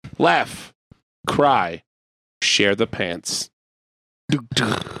again. Laugh, cry, share the pants.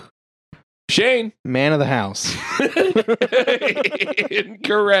 Shane. Man of the house.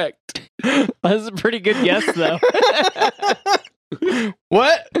 Incorrect. That's a pretty good guess, though.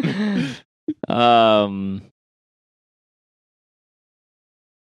 What?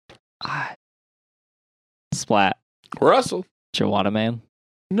 Splat. Russell. Joanna Man.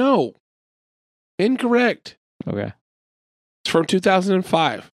 No. Incorrect. Okay. It's from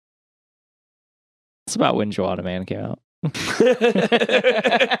 2005. It's about when Joanna Man came out.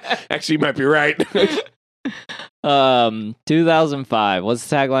 Actually, you might be right. 2005. What's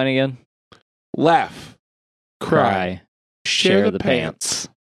the tagline again? Laugh, cry, share the pants.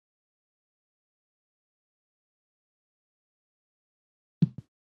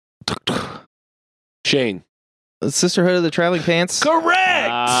 Shane. The Sisterhood of the Traveling Pants. Correct. He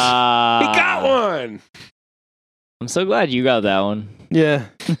got one. I'm so glad you got that one. Yeah.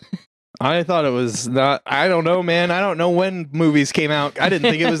 I thought it was not. I don't know, man. I don't know when movies came out. I didn't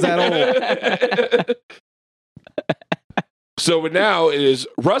think it was that old. So now it is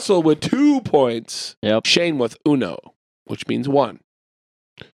Russell with 2 points. Yep. Shane with uno, which means 1.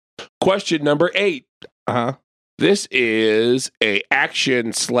 Question number 8. Uh-huh. This is a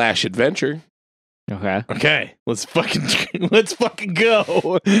action/adventure. Okay. Okay, let's fucking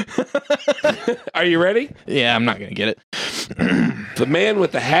go. Are you ready? Yeah, I'm not gonna get it. The man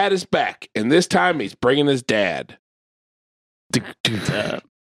with the hat is back, and this time he's bringing his dad. Fucking-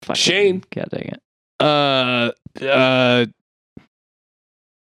 Shane. God dang it.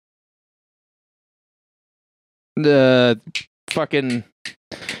 The fucking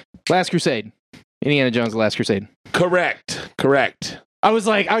Last Crusade. Indiana Jones: The Last Crusade. Correct. I was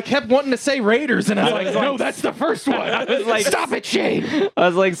like, I kept wanting to say Raiders, and I was like, no, that's the first one. I was like, stop it, Shane. I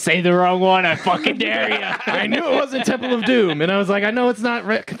was like, say the wrong one. I fucking dare you. I knew it wasn't Temple of Doom, and I was like, I know it's not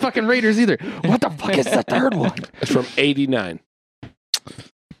fucking Raiders either. What the fuck is the third one? It's from 89.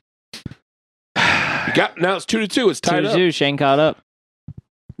 Now it's 2-2. It's tied up. 2-2. Shane caught up.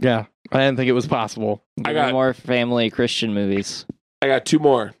 Yeah, I didn't think it was possible. I Give got- me more family Christian movies. I got 2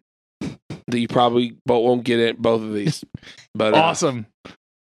 more that you probably won't get in both of these. But Awesome.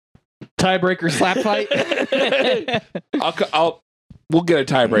 Tiebreaker slap fight. we'll get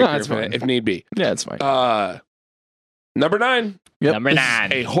a No, tiebreaker that's fine. if need be. Yeah, it's fine. Number 9, Yep. Number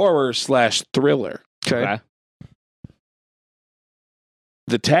 9. a horror/thriller. Okay.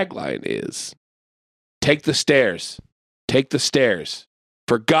 The tagline is, "Take the stairs, take the stairs.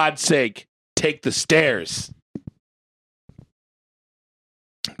 For God's sake, take the stairs."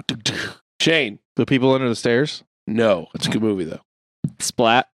 Shane, The People Under the Stairs. no, it's a good movie though.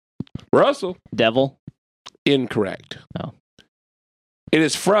 Splat. Russell, Devil. incorrect. Oh. It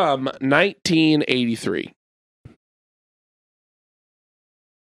is from 1983.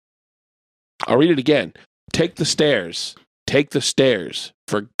 I'll read it again. Take the stairs. Take the stairs.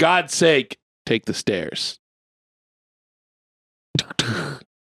 For God's sake, take the stairs.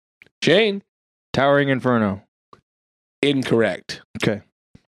 Shane, Towering Inferno. incorrect. Okay.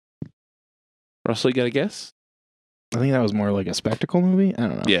 Russell, you got a guess? I think that was more like a spectacle movie. I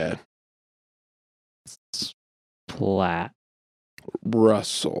don't know. Yeah. Splat.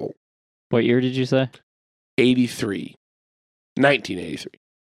 Russell, What year did you say? 83. 1983.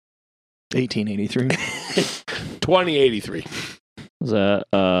 1883. 2083. Was that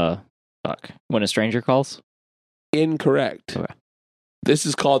fuck. When a Stranger Calls? Incorrect. Okay. This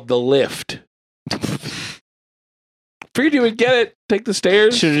is called The Lift. Figured you would get it. Take the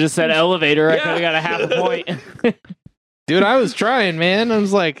stairs. Should have just said elevator. I Yeah. could have got a half a point. Dude, I was trying, man. I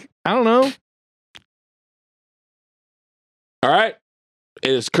was like, I don't know. All right. It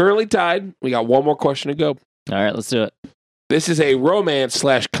is currently tied. We got one more question to go. All right, let's do it. This is a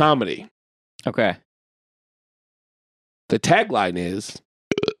romance/comedy. Okay. The tagline is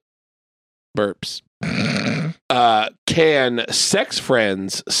burps. Can sex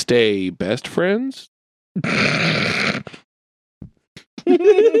friends stay best friends? What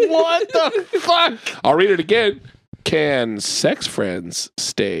the fuck? I'll read it again. Can sex friends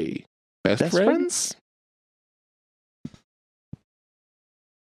stay best friends?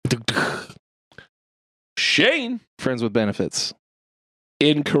 Shane, Friends with benefits.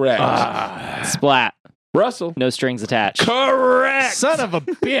 incorrect. Splat. Russell, No strings attached. correct. Son of a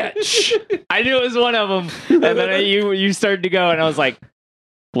bitch. I knew it was one of them. And then you started to go, and I was like,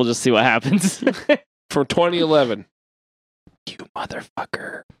 we'll just see what happens. From 2011. You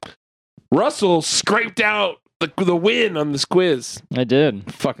motherfucker. Russell scraped out the win on this quiz. I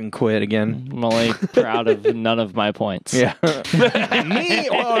did. Fucking quit again. I'm only proud of none of my points. Yeah. Me?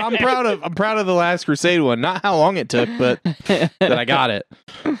 Well, I'm proud of the Last Crusade one. Not how long it took, but that I got it.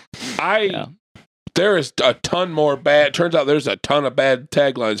 Yeah. There is a ton more bad. Turns out there's a ton of bad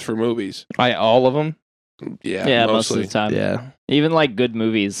taglines for movies. All of them. Yeah, Yeah, most mostly. of the time. Yeah. Even like good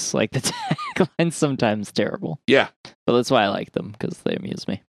movies, like the tagline's sometimes terrible. Yeah. But that's why I like them, because they amuse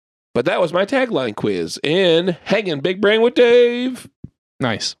me. But that was my tagline quiz in Hanging Big Brain with Dave.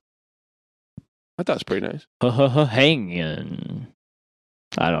 Nice. I thought it was pretty nice. Hanging.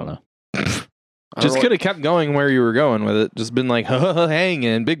 I don't know. Just could have kept going where you were going with it. Just been like,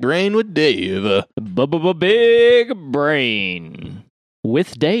 hanging, big brain with Dave. Big brain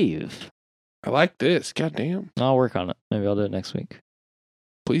with Dave. I like this. God damn. I'll work on it. Maybe I'll do it next week.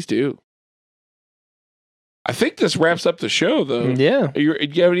 Please do. I think this wraps up the show, though. Yeah. Do you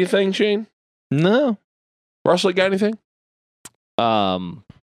have anything, Shane? No. Russell, you got anything?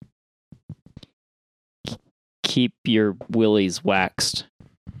 Keep your willies waxed.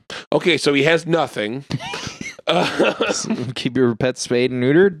 Okay, so he has nothing. Keep your pets spayed and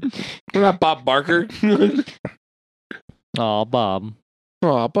neutered. Not Bob Barker. Oh, Bob.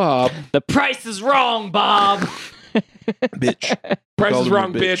 Oh, Bob. The price is wrong, Bob. Bitch. Price Call is him a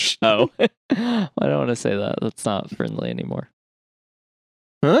wrong, bitch. bitch. Oh. I don't want to say that. That's not friendly anymore.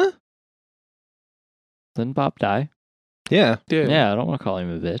 Huh? Didn't Bob die? Yeah. Yeah, I don't want to call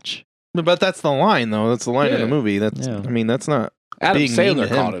him a bitch. But that's the line, though. That's the line in Yeah. the movie. That's. Yeah. I mean, that's not. Adam being mean Sandler to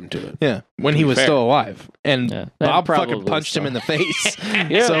him. called him to it. Yeah, when To he be was fair. still alive, and Yeah. Bob That fucking probably punched him in the face,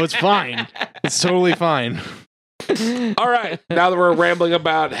 Yeah. so it's fine. It's totally fine. All right. Now that we're rambling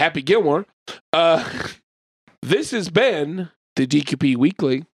about Happy Gilmore, this has been the DQP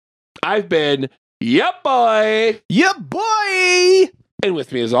Weekly. I've been Yup Boy. Yeah, boy. And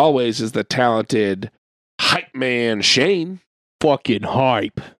with me, as always, is the talented hype man Shane, Fucking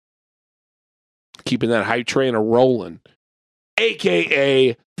hype. keeping that hype train a rolling,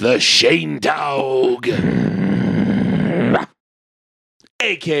 aka the Shane Dog,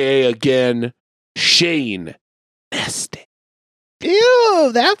 aka again Shane Nasty.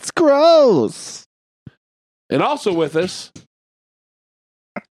 Ew, that's gross. And also with us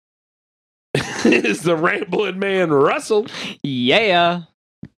is the rambling man Russell, Yeah.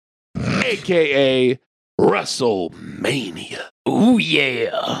 aka Russellmania. Ooh,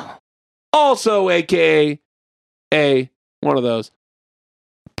 yeah. Also, aka one of those,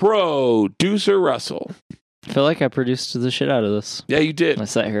 Producer Russell. I feel like I produced the shit out of this. Yeah, you did. I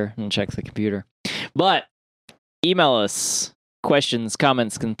sat here and checked the computer. But email us questions,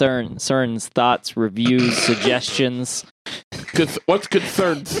 comments, concerns, thoughts, reviews, suggestions. What's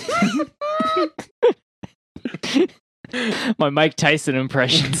concerns? My Mike Tyson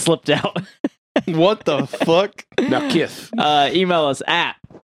impression slipped out. What the fuck? Now, Kith. Email us at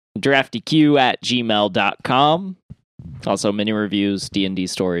draftyq@gmail.com. Also, mini reviews, D&D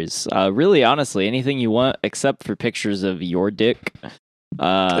stories. Really, honestly, anything you want except for pictures of your dick.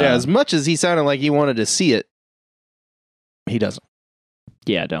 Yeah, as much as he sounded like he wanted to see it, he doesn't.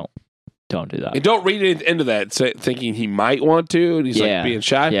 Yeah, don't do that. And don't read into that thinking he might want to, and he's Yeah. like being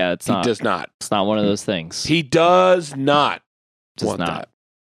shy. Yeah, it's He not. does not. It's not one of those things. He does not Does want not. that.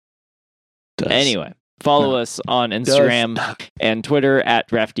 Does. Anyway, follow us on Instagram and Twitter at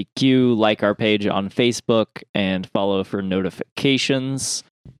DraftyQ. Like our page on Facebook and follow for notifications.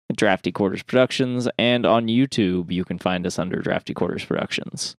 Drafty Quarters Productions, and on YouTube you can find us under Drafty Quarters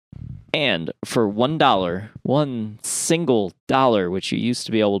Productions. And for $1, one single dollar, which you used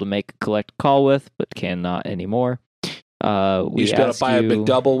to be able to make a collect call with, but cannot anymore. You We should be able ask to buy a you-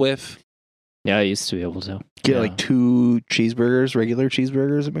 McDouble with. Yeah, I used to be able to Get Yeah. like 2 cheeseburgers, regular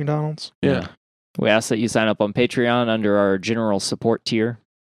cheeseburgers at McDonald's. Yeah. We ask that you sign up on Patreon under our general support tier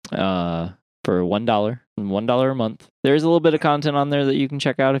for $1 and $1 a month. There's a little bit of content on there that you can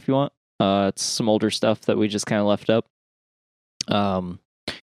check out if you want. It's some older stuff that we just kind of left up. And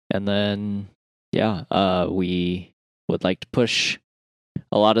then, yeah, we would like to push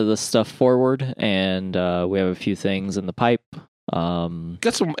a lot of this stuff forward, and we have a few things in the pipe.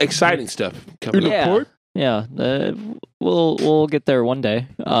 Got some exciting stuff coming up. Yeah, yeah. We'll get there one day.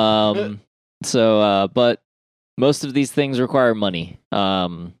 But most of these things require money.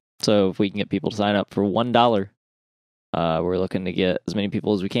 So if we can get people to sign up for $1, we're looking to get as many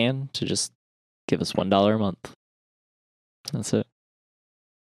people as we can to just give us $1 a month. That's it.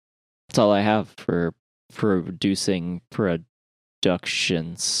 That's all I have for producing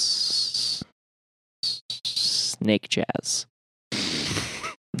productions. Snake jazz.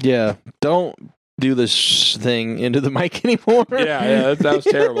 Yeah, don't do this thing into the mic anymore. Yeah, that was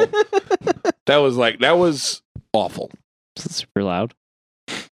terrible. That was awful. Is it super loud?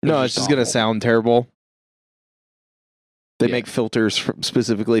 No, it's just going to sound terrible. They Yeah. make filters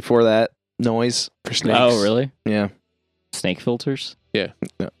specifically for that noise for snakes. Oh, really? Yeah. Snake filters?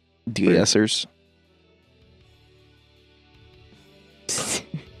 De-essers.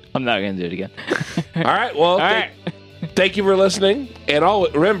 I'm not going to do it again. All right. Well, All right. thank you for listening. And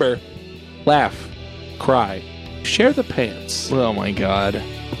remember, laugh, cry, share the pants. Oh my god. Do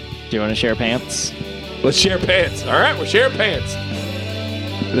you want to share pants? Let's share pants. All right, we're sharing pants.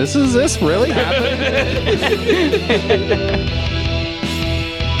 This really happened?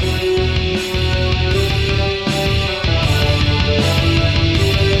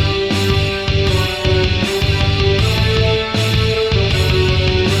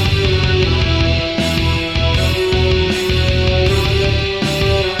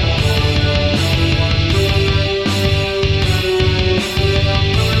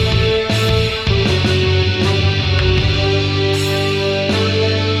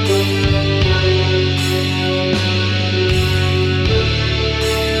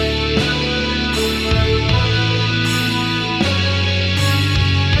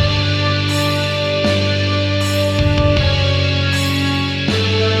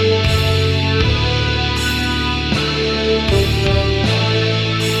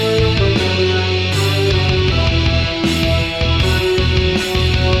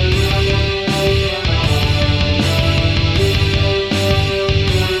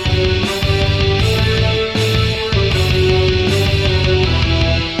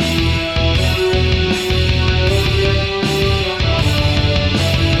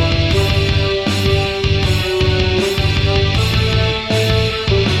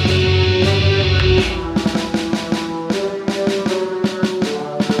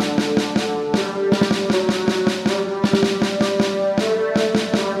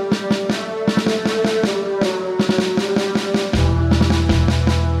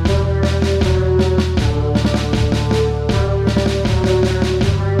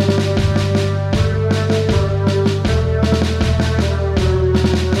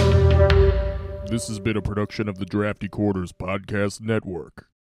 been a production of the Drafty Quarters Podcast Network.